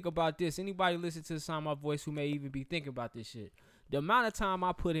you to think about this. Anybody listen to the sound of my voice who may even be thinking about this shit. The amount of time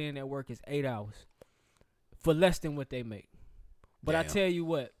I put in at work is 8 hours for less than what they make. But I tell you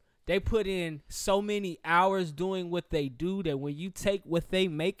what, they put in so many hours doing what they do that when you take what they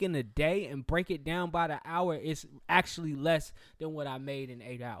make in a day and break it down by the hour, it's actually less than what I made in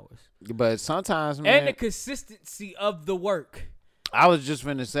 8 hours. But sometimes, man. And the consistency of the work. I was just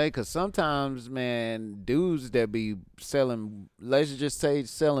finna say, because sometimes, man, dudes that be selling, let's just say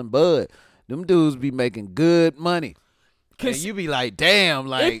selling bud, them dudes be making good money. And you be like, damn,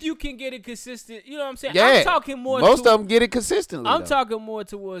 like. If you can get it consistent, you know what I'm saying? Yeah, I'm talking more. Most of them get it consistently. I'm talking more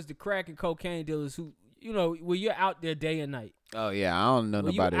towards the crack and cocaine dealers who, you know, where you're out there day and night. Oh, yeah. I don't know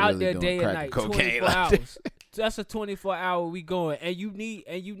nobody out really there doing day crack and night, and cocaine 24 like hours. That's a 24-hour we going. And you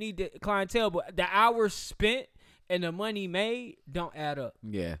need the clientele, but the hours spent and the money made don't add up.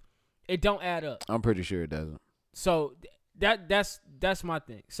 Yeah. It don't add up. I'm pretty sure it doesn't. So that's my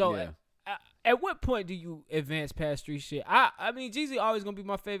thing. So yeah. At what point do you advance past street shit? I mean, Jeezy always gonna be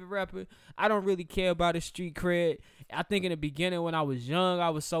my favorite rapper. I don't really care about his street cred. I think in the beginning when I was young,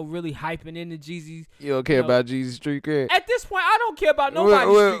 I was so really hyping into Jeezy. You don't care about Jeezy's street cred? At this point, I don't care about nobody's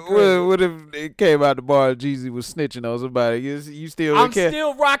street cred. What if it came out the bar and Jeezy was snitching on somebody? You still I'm care?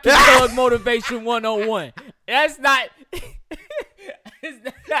 still rocking Thug Motivation 101. That's not...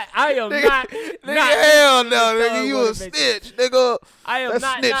 I am not. Hell no, nigga. You a snitch, nigga. I am That's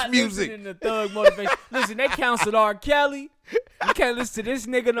not snitch music. listening to Thug Motivation. Listen, they canceled R. Kelly. You can't listen to this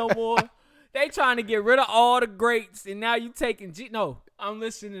nigga no more. They trying to get rid of all the greats, and now you taking No, I'm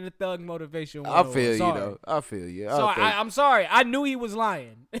listening to Thug Motivation 101. I feel you, though. I feel you. I'm sorry. I knew he was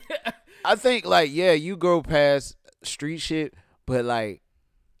lying. I think, like, yeah, you go past street shit, but, like,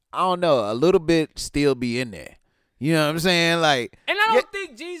 I don't know, a little bit still be in there. You know what I'm saying? Like, and I don't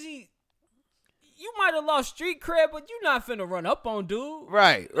think Jeezy, you might have lost street cred, but you not finna run up on dude.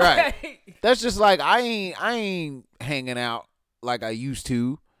 Right. That's just like I ain't hanging out like I used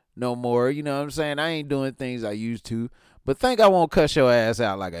to no more. You know what I'm saying? I ain't doing things I used to. But think I won't cuss your ass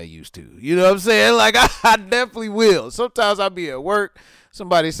out like I used to. You know what I'm saying? Like I definitely will. Sometimes I'll be at work,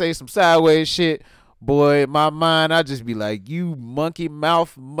 somebody say some sideways shit. Boy, in my mind, I just be like, you monkey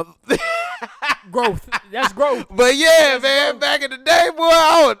mouth growth. That's growth. But yeah, that's man, growth. Back in the day,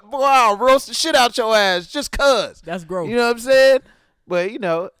 I'll roast the shit out your ass just cuz. That's growth. You know what I'm saying? But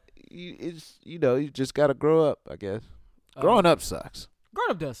you just gotta grow up, I guess. Growing up sucks. Growing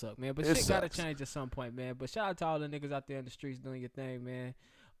up does suck, man. But it shit sucks. Gotta change at some point, man. But shout out to all the niggas out there in the streets doing your thing, man.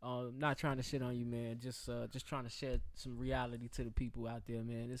 Not trying to shit on you, man. Just trying to shed some reality to the people out there,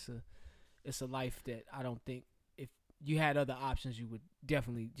 man. It's a life that I don't think if you had other options, you would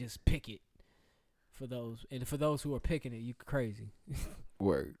definitely just pick it. For those who are picking it, you crazy.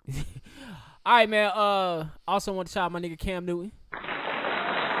 Word. All right, man. Also want to shout out my nigga Cam Newton.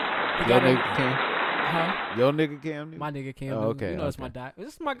 Your nigga Cam? Huh? Your nigga Cam Newton? My nigga Cam Newton. Okay. You know, it's my guy.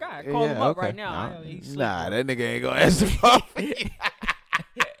 This is my guy. I call him up right now. Nah, that nigga ain't gonna answer for me.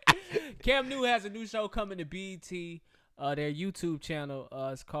 Cam Newton has a new show coming to BET. Their YouTube channel.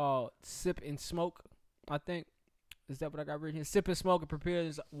 It's called Sip and Smoke, I think. Is that what I got written here? Sip and Smoke. It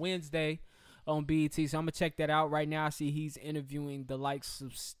prepares Wednesday on BET. So I'm going to check that out. Right now I see he's interviewing the likes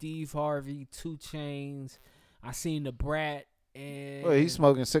of Steve Harvey, 2 Chainz. I seen the Brat and... Wait, he's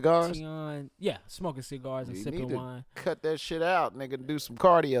smoking cigars? Yeah, smoking cigars and sipping wine. Cut that shit out, nigga. Do some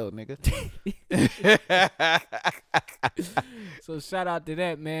cardio, nigga. So shout out to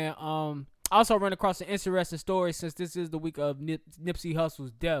that, man. I also ran across an interesting story since this is the week of Nipsey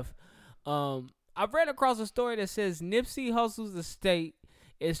Hussle's death. I've ran across a story that says Nipsey Hussle's estate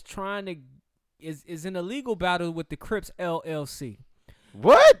is is in a legal battle with the Crips LLC.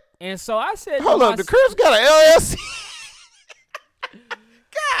 What? And so I said, hold up, the Crips got an LLC?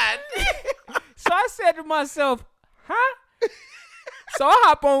 God damn. So I said to myself, huh? So I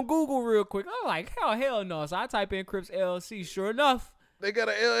hop on Google real quick. I'm like, hell no. So I type in Crips LLC. Sure enough, they got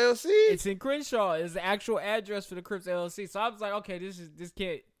an LLC? It's in Crenshaw. It's the actual address for the Crips LLC. So I was like, okay, this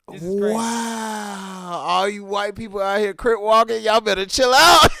can't. This is crazy. Wow. All you white people out here crip walking, y'all better chill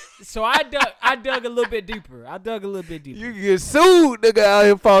out. So I dug a little bit deeper. You can get sued, nigga, out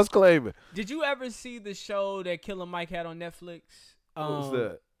here false claiming. Did you ever see the show that Killer Mike had on Netflix? What was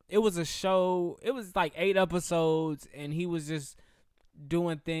that? It was a show. It was like 8 episodes, and he was just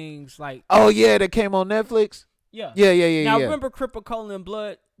doing things like. Oh yeah, that came on Netflix. Yeah. Now remember Cripocola and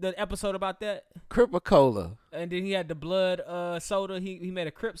Blood, the episode about that? Cripocola. And then he had the blood soda. He made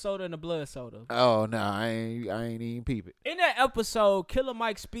a Crip soda and a blood soda. Oh no, I ain't even peep it. In that episode, Killer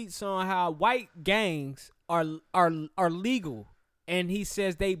Mike speaks on how white gangs are legal, and he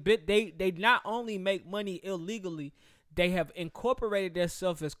says they not only make money illegally, they have incorporated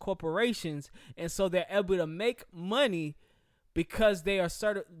themselves as corporations, and so they're able to make money because they are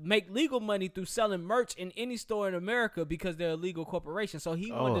make legal money through selling merch in any store in America because they're a legal corporation. So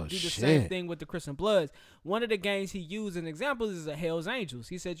he wanted to do the same thing with the Crips and Bloods. One of the gangs he used an example is a Hell's Angels.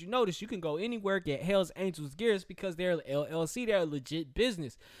 He said, you notice you can go anywhere, get Hell's Angels gears because they're LLC, they're a legit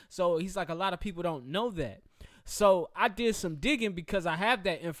business. So he's like, a lot of people don't know that. So I did some digging because I have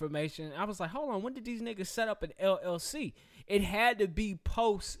that information. I was like, hold on, when did these niggas set up an LLC? It had to be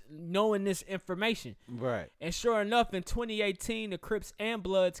post knowing this information. Right. And sure enough, in 2018, the Crips and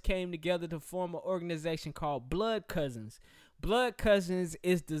Bloods came together to form an organization called Blood Cousins. Blood Cousins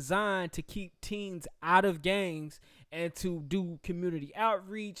is designed to keep teens out of gangs and to do community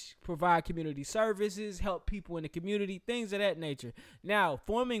outreach, provide community services, help people in the community, things of that nature. Now,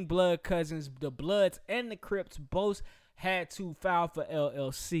 forming Blood Cousins, the Bloods and the Crips both had to file for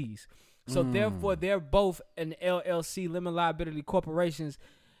LLCs. So therefore, they're both an LLC, limited liability corporations,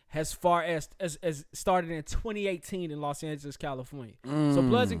 as far as started in 2018 in Los Angeles, California. So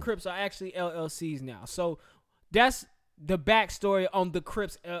Bloods and Crips are actually LLCs now. So that's the backstory on the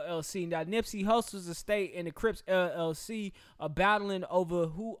Crips LLC. Now, Nipsey Hussle's estate and the Crips LLC are battling over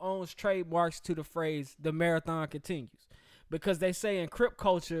who owns trademarks to the phrase "the marathon continues," because they say in Crip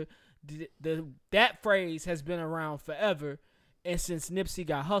culture, that phrase has been around forever. And since Nipsey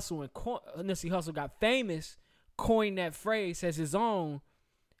got hustle and Nipsey Hussle got famous, coined that phrase as his own.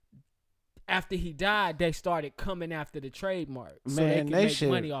 After he died, they started coming after the trademark, so they can make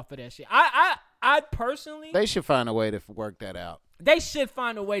money off of that shit. I personally, they should find a way to work that out. They should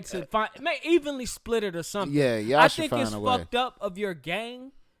find a way to evenly split it or something. Yeah, y'all should find a way. I think it's fucked up of your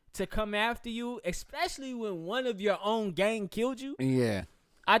gang to come after you, especially when one of your own gang killed you. Yeah.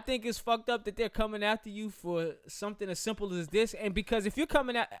 I think it's fucked up that they're coming after you for something as simple as this. And because if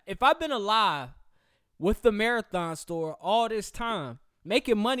I've been alive with the Marathon store all this time,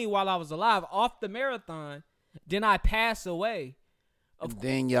 making money while I was alive off the Marathon, then I pass away.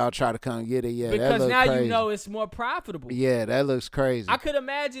 Then y'all try to come get it. Yeah, because that now crazy. You know it's more profitable. Yeah, that looks crazy. I could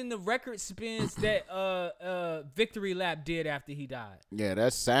imagine the record spins that Victory Lap did after he died. Yeah,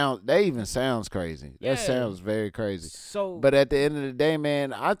 that even sounds crazy. That sounds very crazy. So, but at the end of the day,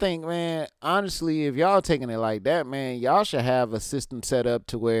 man, I think, man, honestly, if y'all taking it like that, man, y'all should have a system set up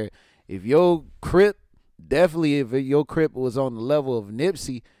to where if your Crip was on the level of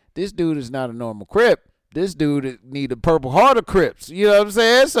Nipsey, this dude is not a normal Crip. This dude need a Purple Heart of Crips. You know what I'm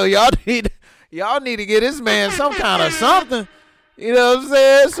saying? So y'all need to get this man some kind of something. You know what I'm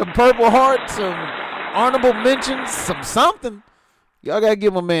saying? Some Purple Heart, some honorable mentions, some something. Y'all gotta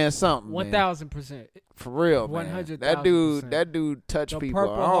give my man something. 1,000%. For real, man. 100,000%. That dude touched people.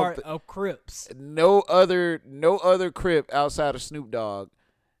 Purple Heart of Crips. No other Crip outside of Snoop Dogg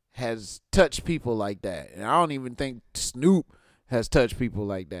has touched people like that, and I don't even think Snoop has touched people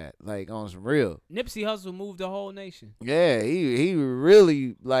like that, like on some real. Nipsey Hussle moved the whole nation. Yeah, he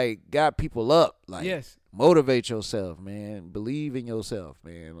really like got people up. Like, yes, motivate yourself, man. Believe in yourself,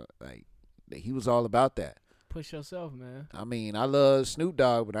 man. Like, he was all about that. Push yourself, man. I mean, I love Snoop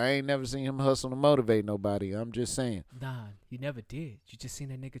Dogg, but I ain't never seen him hustle to motivate nobody. I'm just saying. Nah, you never did. You just seen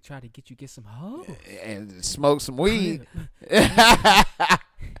that nigga try to get some hoes and smoke some weed.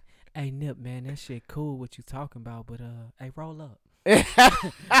 Hey, Nip, man, that shit cool what you talking about, but hey, roll up.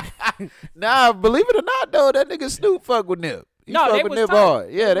 Nah, believe it or not, though, that nigga Snoop fuck with Nip. He fuck with Nip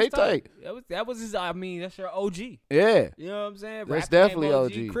hard. Yeah, they tight. That was his. I mean, that's your OG. Yeah, you know what I'm saying. That's definitely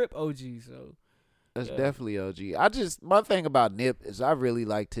OG. Crip OG. So that's definitely OG. My thing about Nip is I really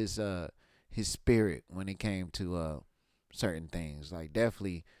liked his spirit when it came to certain things. Like,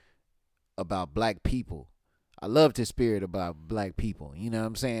 definitely about black people. I loved his spirit about black people. You know what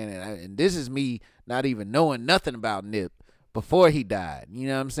I'm saying? And this is me not even knowing nothing about Nip before he died. You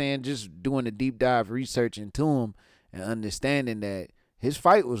know what I'm saying? Just doing a deep dive research into him and understanding that his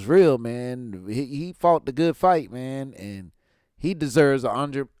fight was real, man. He fought the good fight, man. And he deserves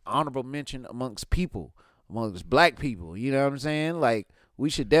an honorable mention amongst black people. You know what I'm saying? Like, we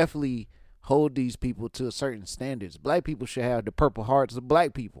should definitely hold these people to a certain standards. Black people should have the Purple Hearts of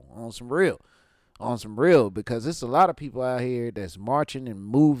black people on some real, because there's a lot of people out here that's marching and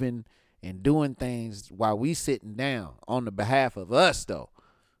moving and doing things while we sitting down on the behalf of us, though.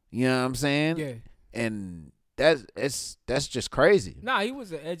 You know what I'm saying? Yeah. And that's just crazy. Nah, he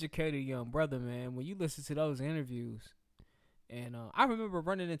was an educated young brother, man. When you listen to those interviews, and I remember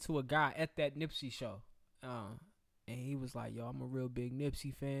running into a guy at that Nipsey show, and he was like, "Yo, I'm a real big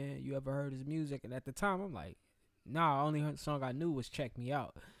Nipsey fan. You ever heard his music?" And at the time, I'm like, "Nah, only song I knew was Check Me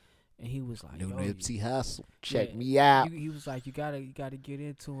Out." And he was like, New "Yo, Nipsey Hussle, check me out." He was like, you gotta get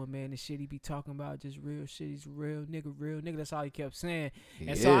into him, man. The shit he be talking about, just real shit. He's real nigga. That's all he kept saying.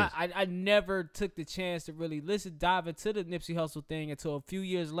 So I never took the chance to really dive into the Nipsey Hussle thing until a few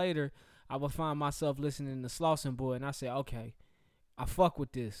years later. I would find myself listening to Slauson Boy, and I said, okay, I fuck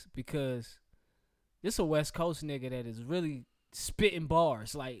with this because this a West Coast nigga that is really spitting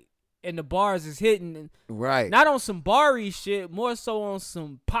bars, like. And the bars is hitting, right? Not on some Barry shit, more so on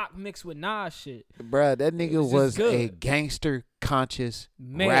some Pac mixed with Nas shit. Bruh, that nigga was a gangster conscious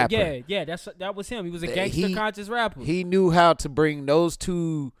rapper. Yeah, that was him. He was a gangster conscious rapper. He knew how to bring those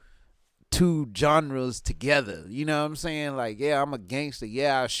two genres together. You know what I'm saying? Like, yeah, I'm a gangster.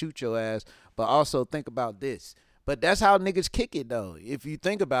 Yeah, I'll shoot your ass. But also think about this. But that's how niggas kick it, though. If you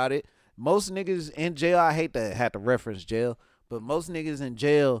think about it, most niggas in jail, I hate to have to reference jail, but most niggas in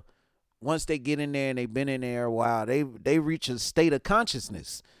jail, once they get in there and they've been in there a while, they reach a state of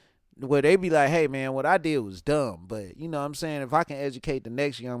consciousness where they be like, hey, man, what I did was dumb. But, you know what I'm saying, if I can educate the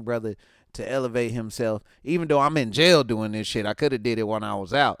next young brother to elevate himself, even though I'm in jail doing this shit, I could have did it when I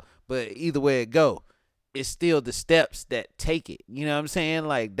was out. But either way it go, it's still the steps that take it. You know what I'm saying?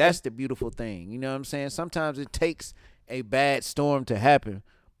 Like, that's the beautiful thing. You know what I'm saying? Sometimes it takes a bad storm to happen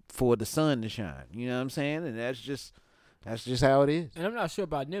for the sun to shine. You know what I'm saying? And that's just how it is. And I'm not sure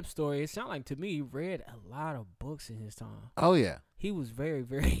about Nip's story. It sounded like to me he read a lot of books in his time. Oh yeah. He was very,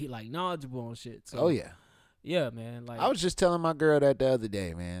 very like knowledgeable on shit. So, oh yeah. Yeah, man. Like, I was just telling my girl that the other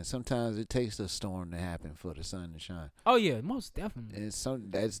day, man. Sometimes it takes a storm to happen for the sun to shine. Oh yeah, most definitely. And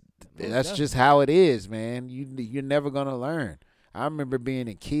that's just how it is, man. You're never gonna learn. I remember being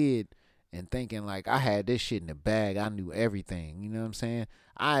a kid and thinking like I had this shit in the bag. I knew everything. You know what I'm saying?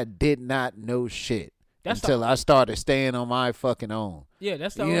 I did not know shit. Until I started staying on my fucking own. Yeah,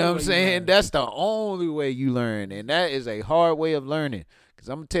 that's the only way. You know what I'm saying? That's the only way you learn. And that is a hard way of learning. Because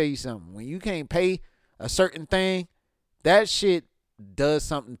I'm going to tell you something. When you can't pay a certain thing, that shit does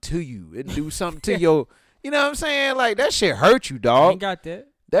something to you. It do something to your, you know what I'm saying? Like, that shit hurt you, dog. I ain't got that.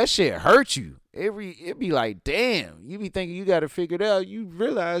 That shit hurt you. It be like, damn. You be thinking you got to figure it out. You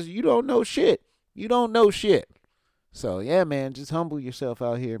realize you don't know shit. You don't know shit. So, yeah, man, just humble yourself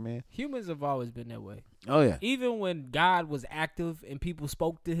out here, man. Humans have always been that way. Oh, yeah. Even when God was active and people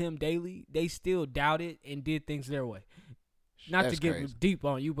spoke to him daily, they still doubted and did things their way. Not that's to get crazy. deep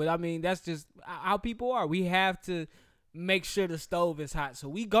on you, but I mean, that's just how people are. We have to make sure the stove is hot. So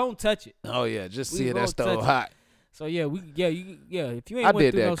we gon' touch it. Oh, yeah, just see that stove hot. So, yeah, if you ain't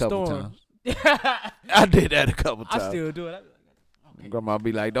went through no storm. I did that a couple times. I still do it. Okay. Grandma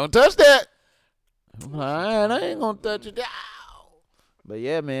be like, don't touch that. I'm like, all right, I ain't gonna touch it. But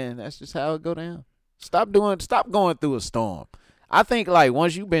yeah, man, that's just how it go down. Stop going through a storm. I think like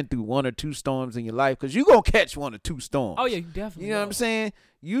once you've been through one or two storms in your life, because you gonna catch one or two storms. Oh yeah, you definitely. You know what I'm saying?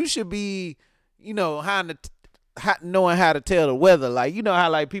 You should be, knowing how to tell the weather. Like, you know how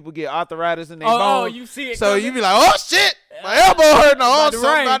like people get arthritis in their bones. Oh, you see it. So you be like, oh shit, my elbow hurting. Oh,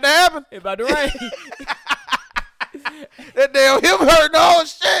 something about to happen. It about to rain. That damn hip hurting. Oh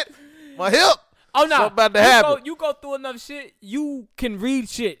shit, my hip. Oh no! Something about to happen. You go through enough shit, you can read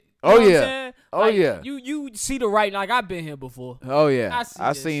shit. You know what yeah. I'm saying? Oh like, yeah. You see the writing. Like I've been here before. Oh yeah.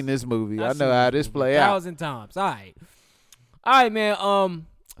 I this. seen this movie. I know how this play out 1,000 times. All right, man.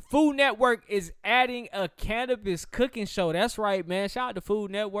 Food Network is adding a cannabis cooking show. That's right, man. Shout out to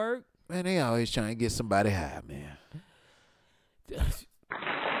Food Network. Man, they always trying to get somebody high, man.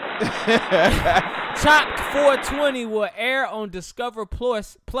 Chopped 420 will air on Discover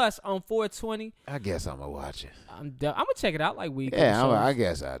Plus on 420. I guess I'm gonna watch it. I'm gonna check it out like we. Yeah, I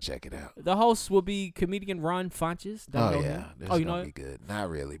guess I'll check it out. The host will be comedian Ron Funches. Oh yeah, this is gonna be good. Not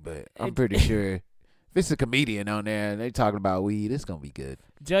really, but I'm pretty sure if it's a comedian on there and they talking about weed, it's gonna be good.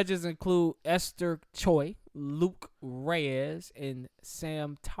 Judges include Esther Choi, Luke Reyes, and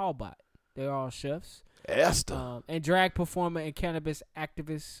Sam Talbot. They're all chefs. Esther. And drag performer and cannabis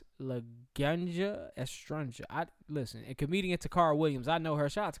activist Laganja Estranja. And comedian Takara Williams. I know her.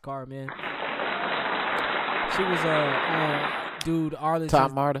 Shout out to Takara, man. She was on Arlington's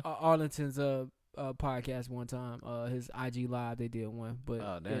Top Marta. Arlington's podcast one time. His IG live they did one,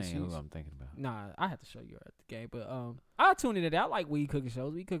 but that ain't who I'm thinking about. Nah, I have to show you at the game, but I'll tune in today. I like weed cooking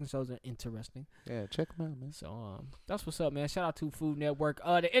shows. Weed cooking shows are interesting. Yeah, check them out, man. So that's what's up, man. Shout out to Food Network.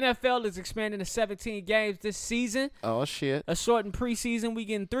 The NFL is expanding to 17 games this season. Oh shit! A shortened preseason. We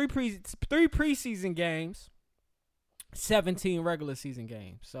getting three preseason games, 17 regular season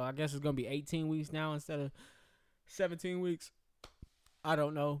games. So I guess it's gonna be 18 weeks now instead of 17 weeks. I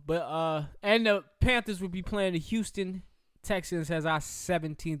don't know, but and the Panthers will be playing the Houston Texans as our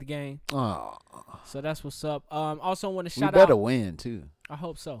 17th game. Oh, so that's what's up. Also want to shout out. We better win too. I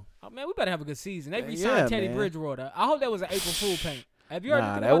hope so. Oh, man, we better have a good season. They re-signed Teddy Bridgewater. I hope that was an April Fool paint. Have you heard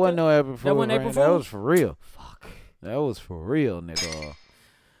anything that wasn't no April Fool. That wasn't April Fool? That was for real. Fuck. That was for real, nigga.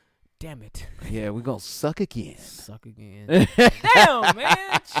 Damn it. Yeah, we gonna suck again. Suck again. Damn,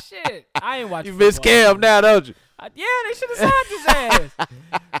 man. Shit. I ain't watching. You miss Cam now, don't you? Yeah, they should have signed his ass.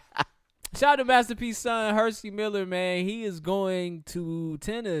 Shout out to Masterpiece son, Hersey Miller, man. He is going to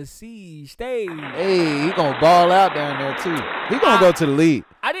Tennessee State. Hey, he gonna ball out down there too. He gonna go to the league.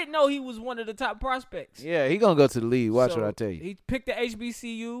 I didn't know he was one of the top prospects. Yeah, he gonna go to the league. Watch what I tell you. He picked the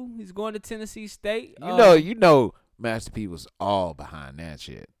HBCU. He's going to Tennessee State. You know, Masterpiece was all behind that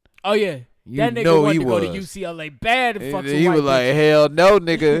shit. Oh yeah. That nigga wanted to go to UCLA bad and fuck some He white was like, bitches. hell no,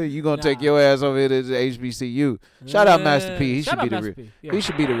 nigga. You gonna take your ass over here to the HBCU. Shout out Master P. He should be the real. Yeah. He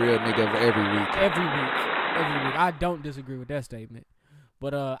should be the real nigga of every week. Every week. I don't disagree with that statement.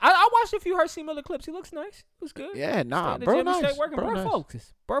 But I watched a few Hersey Miller clips. He looks nice. He was good. Yeah, nah, bro, nice.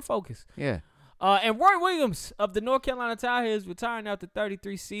 Bro, focus. Yeah. And Roy Williams of the North Carolina Tar Heels retiring after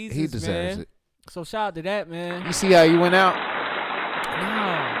 33 seasons. He deserves it. So shout out to that, man. You see how he went out?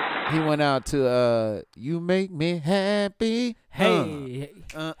 No. He went out to You Make Me Happy. Hey.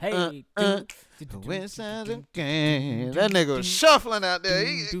 When sounds again. That nigga was shuffling out there.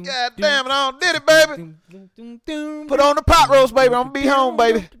 God damn it, I did it, baby. Put on the pot roast, baby. I'm gonna be home,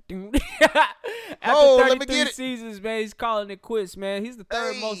 baby. After 33 seasons, man, he's calling it quits, man. He's the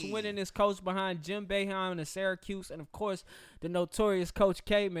third most winningest coach behind Jim Boeheim and Syracuse, and of course, the notorious Coach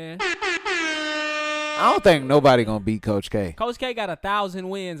K, man. I don't think nobody gonna beat Coach K. Coach K got 1,000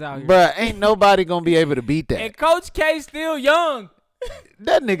 wins out here. Bruh, ain't nobody gonna be able to beat that. And Coach K still young.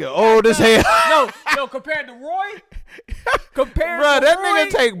 That nigga old as hell. No, compared to Roy. Bruh, that nigga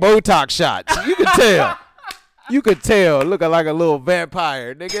take Botox shots. You can tell. You could tell. Looking like a little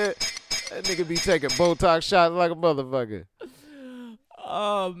vampire, nigga. That nigga be taking Botox shots like a motherfucker.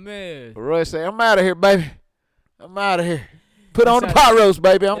 Oh, man. Roy say, I'm out of here, baby. I'm out of here. Put on the pot roast,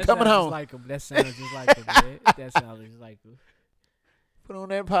 baby. I'm coming home. That sounds just like him, man. That sounds just like him. Put on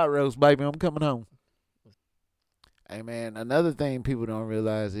that pot roast, baby. I'm coming home. Hey, man, another thing people don't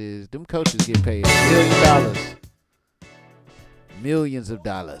realize is them coaches get paid $1 million. Millions of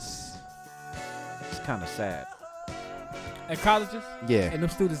dollars. It's kind of sad. At colleges? Yeah. And them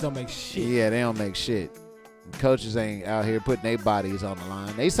students don't make shit. Yeah, they don't make shit. Coaches ain't out here putting their bodies on the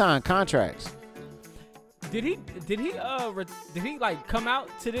line. They sign contracts. Did he like come out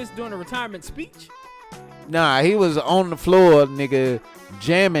to this during a retirement speech? Nah, he was on the floor, nigga,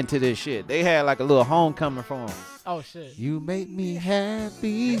 jamming to this shit. They had like a little homecoming for him. Oh shit. You make me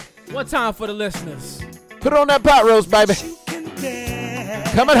happy. One time for the listeners. Put on that pot roast, baby.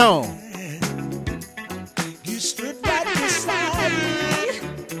 Coming home. You stood right beside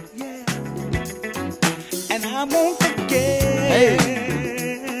me. Yeah. And I won't forget. Hey.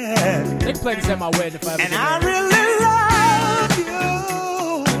 They can play this at my wedding if I ever and I really love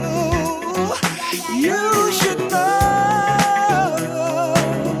you. You should know.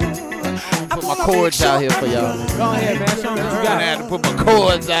 Put my chords out here for y'all. Go ahead, man. Show me what you got. I had to put my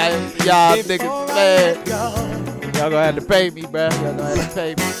chords out here for y'all niggas, man. Y'all gonna have to pay me, bro. Y'all gonna have to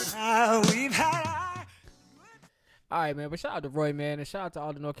pay me. All right, man. But shout out to Roy, man. And shout out to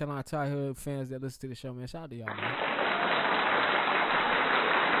all the North Carolina Tar Heel fans that listen to the show, man. Shout out to y'all, man.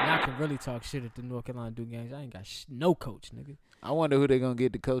 Now I can really talk shit at the North Carolina Duke games. I ain't got no coach, nigga. I wonder who they gonna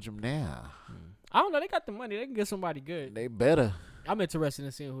get to coach them now. I don't know. They got the money. They can get somebody good. They better. I'm interested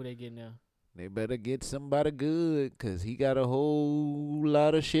in seeing who they get now. They better get somebody good, because he got a whole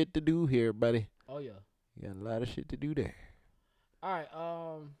lot of shit to do here, buddy. Oh, yeah. He got a lot of shit to do there. All right.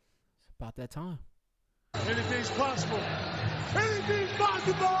 It's about that time. Anything's possible. Anything's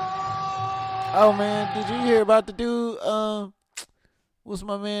possible. Oh, man, did you hear about the dude, what's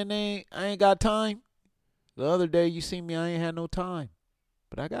my man name? I ain't got time. The other day you see me, I ain't had no time.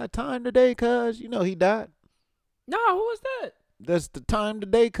 But I got time today, cuz, you know he died. No, who was that? That's the time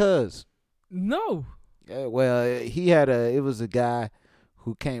today, cuz. No. Yeah, well, it was a guy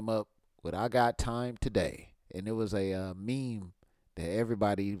who came up with I got time today. And it was a meme that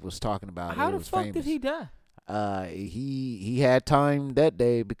everybody was talking about. How it the was fuck famous. did he die? He had time that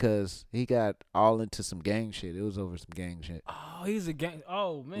day because he got all into some gang shit. It was over some gang shit. Oh, he's a gang.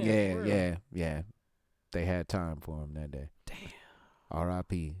 Oh man. Yeah. They had time for him that day. Damn.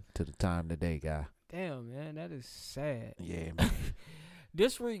 R.I.P. to the time today guy. Damn, man, that is sad. Yeah, man.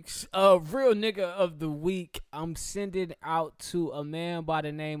 This week's real nigga of the week, I'm sending out to a man by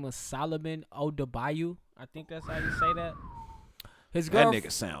the name of Solomon Odebayu. I think that's how you say that. That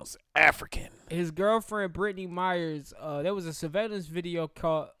nigga sounds African. His girlfriend, Brittany Myers, there was a surveillance video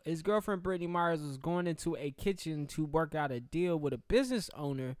called his girlfriend, Brittany Myers, was going into a kitchen to work out a deal with a business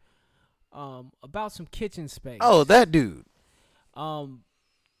owner about some kitchen space. Oh, that dude.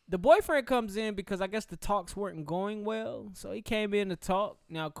 The boyfriend comes in because I guess the talks weren't going well. So he came in to talk.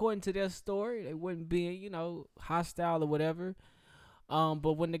 Now, according to their story, they wouldn't be, hostile or whatever.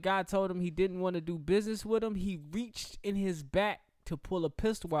 But when the guy told him he didn't want to do business with him, he reached in his back to pull a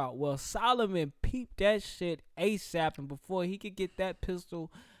pistol out. Well, Solomon peeped that shit ASAP, and before he could get that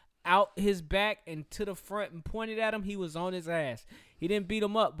pistol out his back and to the front and pointed at him, he was on his ass. He didn't beat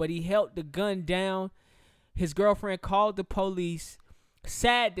him up, but he held the gun down. His girlfriend called the police.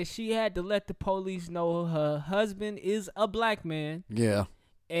 Sad that she had to let the police know her husband is a black man. Yeah.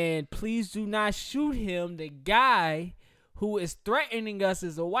 And please do not shoot him. The guy who is threatening us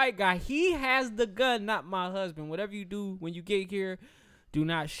is a white guy. He has the gun, not my husband. Whatever you do when you get here, do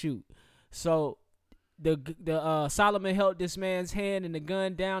not shoot. So the Solomon held this man's hand and the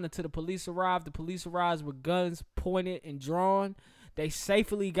gun down until the police arrived. The police arrived with guns pointed and drawn. They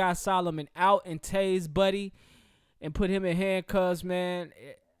safely got Solomon out and tased Buddy and put him in handcuffs, man.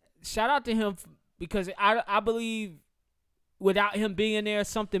 Shout out to him because I believe without him being there,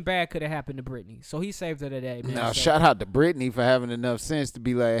 something bad could have happened to Brittany. So he saved her today, man. Now, shout out to Brittany for having enough sense to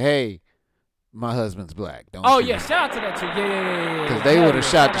be like, hey, my husband's black. Don't shoot him. Shout out to that too. Yeah. Because they would have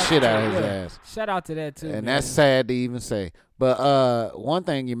shot the shit out of his ass. Shout out to that too. And man. that's sad to even say. But one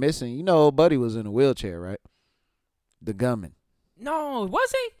thing you're missing, old Buddy was in a wheelchair, right? The gunman. No,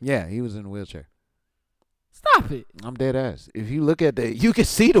 was he? Yeah, he was in a wheelchair. Stop it. I'm dead ass. If you look at you can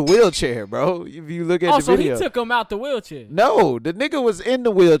see the wheelchair, bro. If you look at the video. So he took him out the wheelchair. No, the nigga was in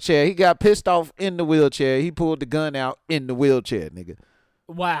the wheelchair. He got pissed off in the wheelchair. He pulled the gun out in the wheelchair, nigga.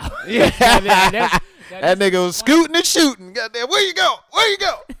 Wow. Yeah. that nigga was scooting and shooting. Goddamn, where you go?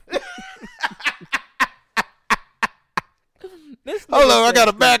 Hold on, I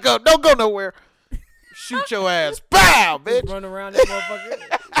gotta back up. Don't go nowhere. Shoot your ass. Bow, bitch. Run around that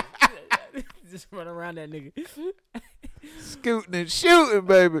motherfucker. Just run around that nigga. Scooting and shooting,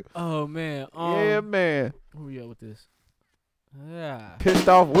 baby. Oh, man. Yeah, man. Who we at with this? Yeah. Pissed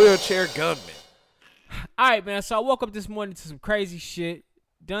off wheelchair gunman. All right, man. So I woke up this morning to some crazy shit.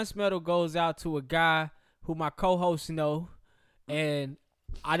 Dunce Metal goes out to a guy who my co-hosts know, and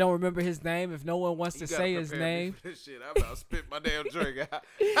I don't remember his name. If no one wants to say his name. Shit, I'm about to spit my damn drink out.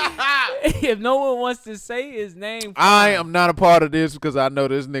 If no one wants to say his name. I am not a part of this because I know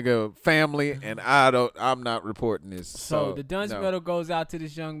this nigga family and I'm not reporting this. So the Dunce Metal goes out to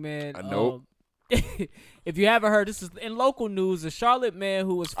this young man. Nope. If you haven't heard, this is in local news. A Charlotte man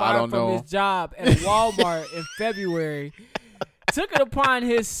who was fired from his job at Walmart in February took it upon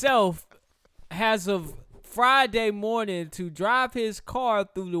himself as of Friday morning to drive his car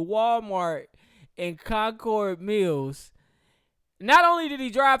through the Walmart in Concord Mills. Not only did he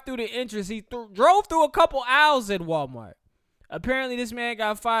drive through the entrance, he drove through a couple aisles at Walmart. Apparently, this man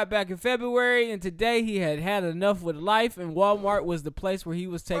got fired back in February, and today he had had enough with life, and Walmart was the place where he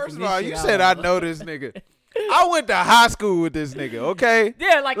was taking First of this all, shit you out said of. I know this nigga. I went to high school with this nigga, okay?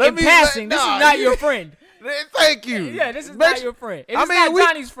 Yeah, like in passing. This is not your friend. Thank you. Yeah, this is not your friend. And it's not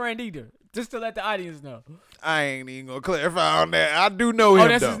Johnny's friend either, just to let the audience know. I ain't even going to clarify on that. I do know him,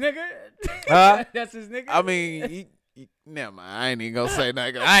 that's though. his nigga? Huh? That's his nigga? I mean, never mind. I ain't even going to say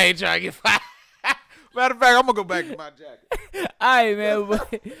nothing. I ain't trying to get fired. Matter of fact, I'm going to go back to my jacket. All right, man.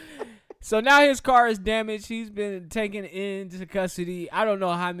 So now his car is damaged. He's been taken into custody. I don't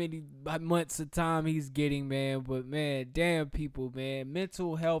know how many months of time he's getting, man. But, man, damn people, man.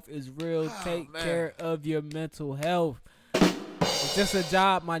 Mental health is real. Take care of your mental health. It's just a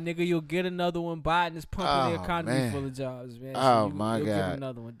job, my nigga. You'll get another one. Biden is pumping the economy full of jobs, man. So you'll get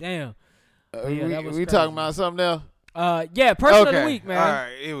another one. Damn. We talking about something else? Yeah, person of the week, man. All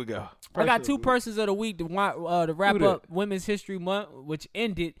right, here we go. I got two persons of the week to wrap up Women's History Month, which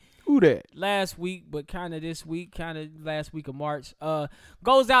ended last week, but kind of this week, kind of last week of March.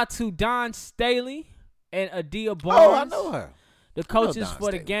 Goes out to Dawn Staley and Adia Barnes. Oh, I know her. The coaches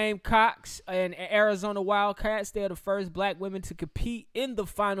for the Gamecocks and Arizona Wildcats. They're the first black women to compete in the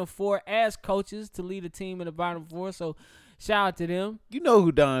Final Four as coaches to lead a team in the Final Four. So Shout out to them. You know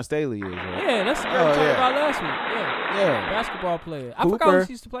who Don Staley is, right? Yeah, that's the girl we talked about last week. Yeah, basketball player. I forgot who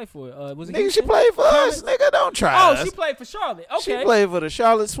she used to play for. Was it nigga, she played for us. Nigga, don't try us. Oh, she played for Charlotte. Okay. She played for the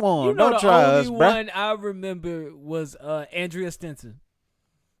Charlotte Swarm. You know, don't try us, the only bruh. one I remember was Andrea Stinson.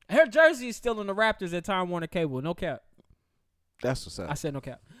 Her jersey is still in the Raptors at Time Warner Cable. No cap. That's what's up. I said no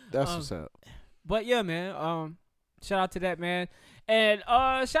cap. That's what's up. But yeah, man. Shout out to that, man. And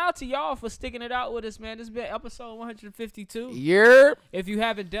shout out to y'all for sticking it out with us, man. This has been episode 152. Yeah. If you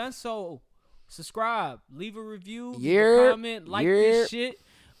haven't done so, subscribe, leave a review, leave Yeah. a comment, like this shit.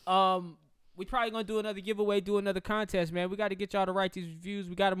 We probably gonna do another giveaway, do another contest, man. We got to get y'all to write these reviews.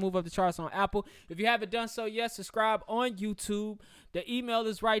 We got to move up the charts on Apple. If you haven't done so yet, subscribe on YouTube. The email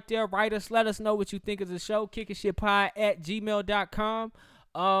is right there. Write us. Let us know what you think of the show.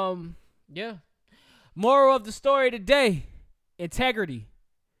 kickingshitpod@gmail.com. Yeah. Moral of the story today: integrity,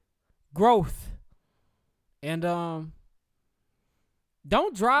 growth, and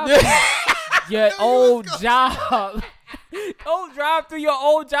don't drive your old job. Don't drive through your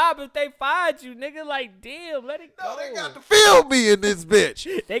old job if they find you, nigga. Like, damn, let it go. No, they got to feel me in this bitch.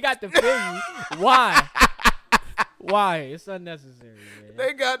 They got to feel you. Why? Why? It's unnecessary, man.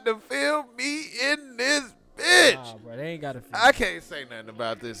 They got to feel me in this bitch. Nah, bro, they ain't got to feel I can't say nothing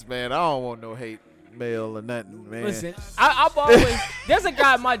about this, man. I don't want no hate mail or nothing, man. Listen, I've always there's a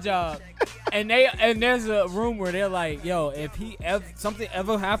guy at my job, and there's a room where they're like, yo, if something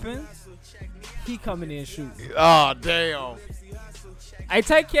ever happens, he coming in shooting. Oh, damn. Hey,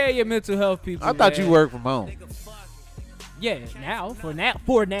 take care of your mental health, people. I thought man. you worked from home. Yeah, for now.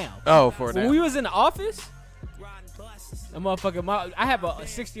 Oh, for now. When we was in the office, a motherfucker, I have a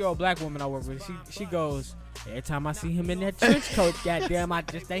 60-year-old black woman I work with. She goes, every time I see him in that trench coat, goddamn, I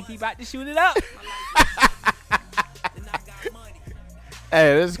just think he about to shoot it up.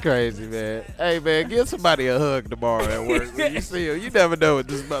 Hey, that's crazy, man. Hey, man, give somebody a hug tomorrow at work. When you see him, you never know what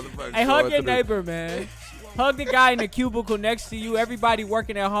this motherfucker. Hey, hug your neighbor, man. Hug the guy in the cubicle next to you. Everybody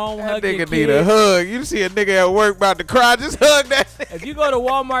working at home, That hug your nigga kid. need a hug. You see a nigga at work about to cry, just hug that nigga. If you go to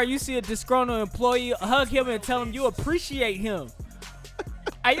Walmart, you see a disgruntled employee, hug him and tell him you appreciate him.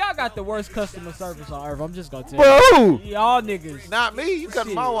 Hey, y'all got the worst customer service on earth. I'm just gonna tell Bro, you. Y'all niggas. not me. You come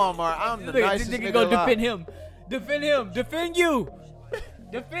to my Walmart. I'm the Look, nicest this nigga nigga go alive. defend him. Defend him. Defend you.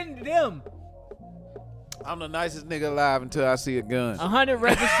 Defend them. I'm the nicest nigga alive until I see a gun. 100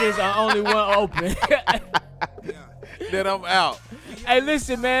 registers are only one open. Then I'm out. Hey,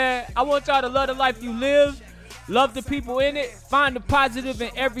 listen, man. I want y'all to love the life you live. Love the people in it. Find the positive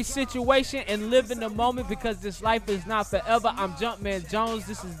in every situation and live in the moment because this life is not forever. I'm Jumpman Jones.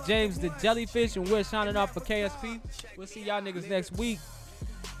 This is James the Jellyfish, and we're signing off for KSP. We'll see y'all niggas next week.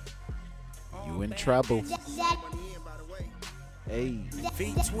 You in trouble. Hey.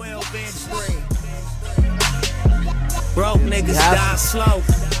 Feet 12 inch spring. Broke niggas die slow.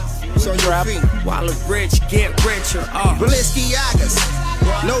 So your feet. While the rich get richer. Balenciagas,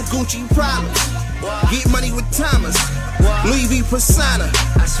 no Gucci problems. Get money with Thomas. Louis V persona.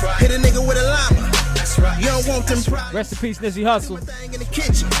 Hit a nigga with a llama. You don't want them problems. Rest in peace, Nipsey Hussle. Thing in the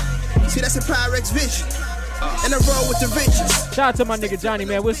kitchen. See, that's a Pyrex vision. And I roll with the riches. Shout out to my nigga Johnny,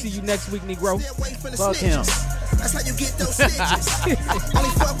 man. We'll see you next week, Negro. Stay away from the Fuck him. snitches. That's how you get those stitches. Only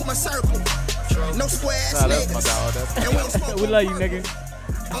fuck with my circle. No square ass Nah, that's my niggas. dog. That's And we don't smoke We love you, nigga.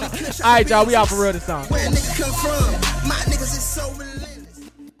 only kush All right, y'all. We out for real this time. Where a nigga come from? My niggas is so relentless.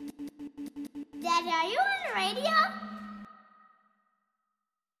 Daddy, are you on the radio?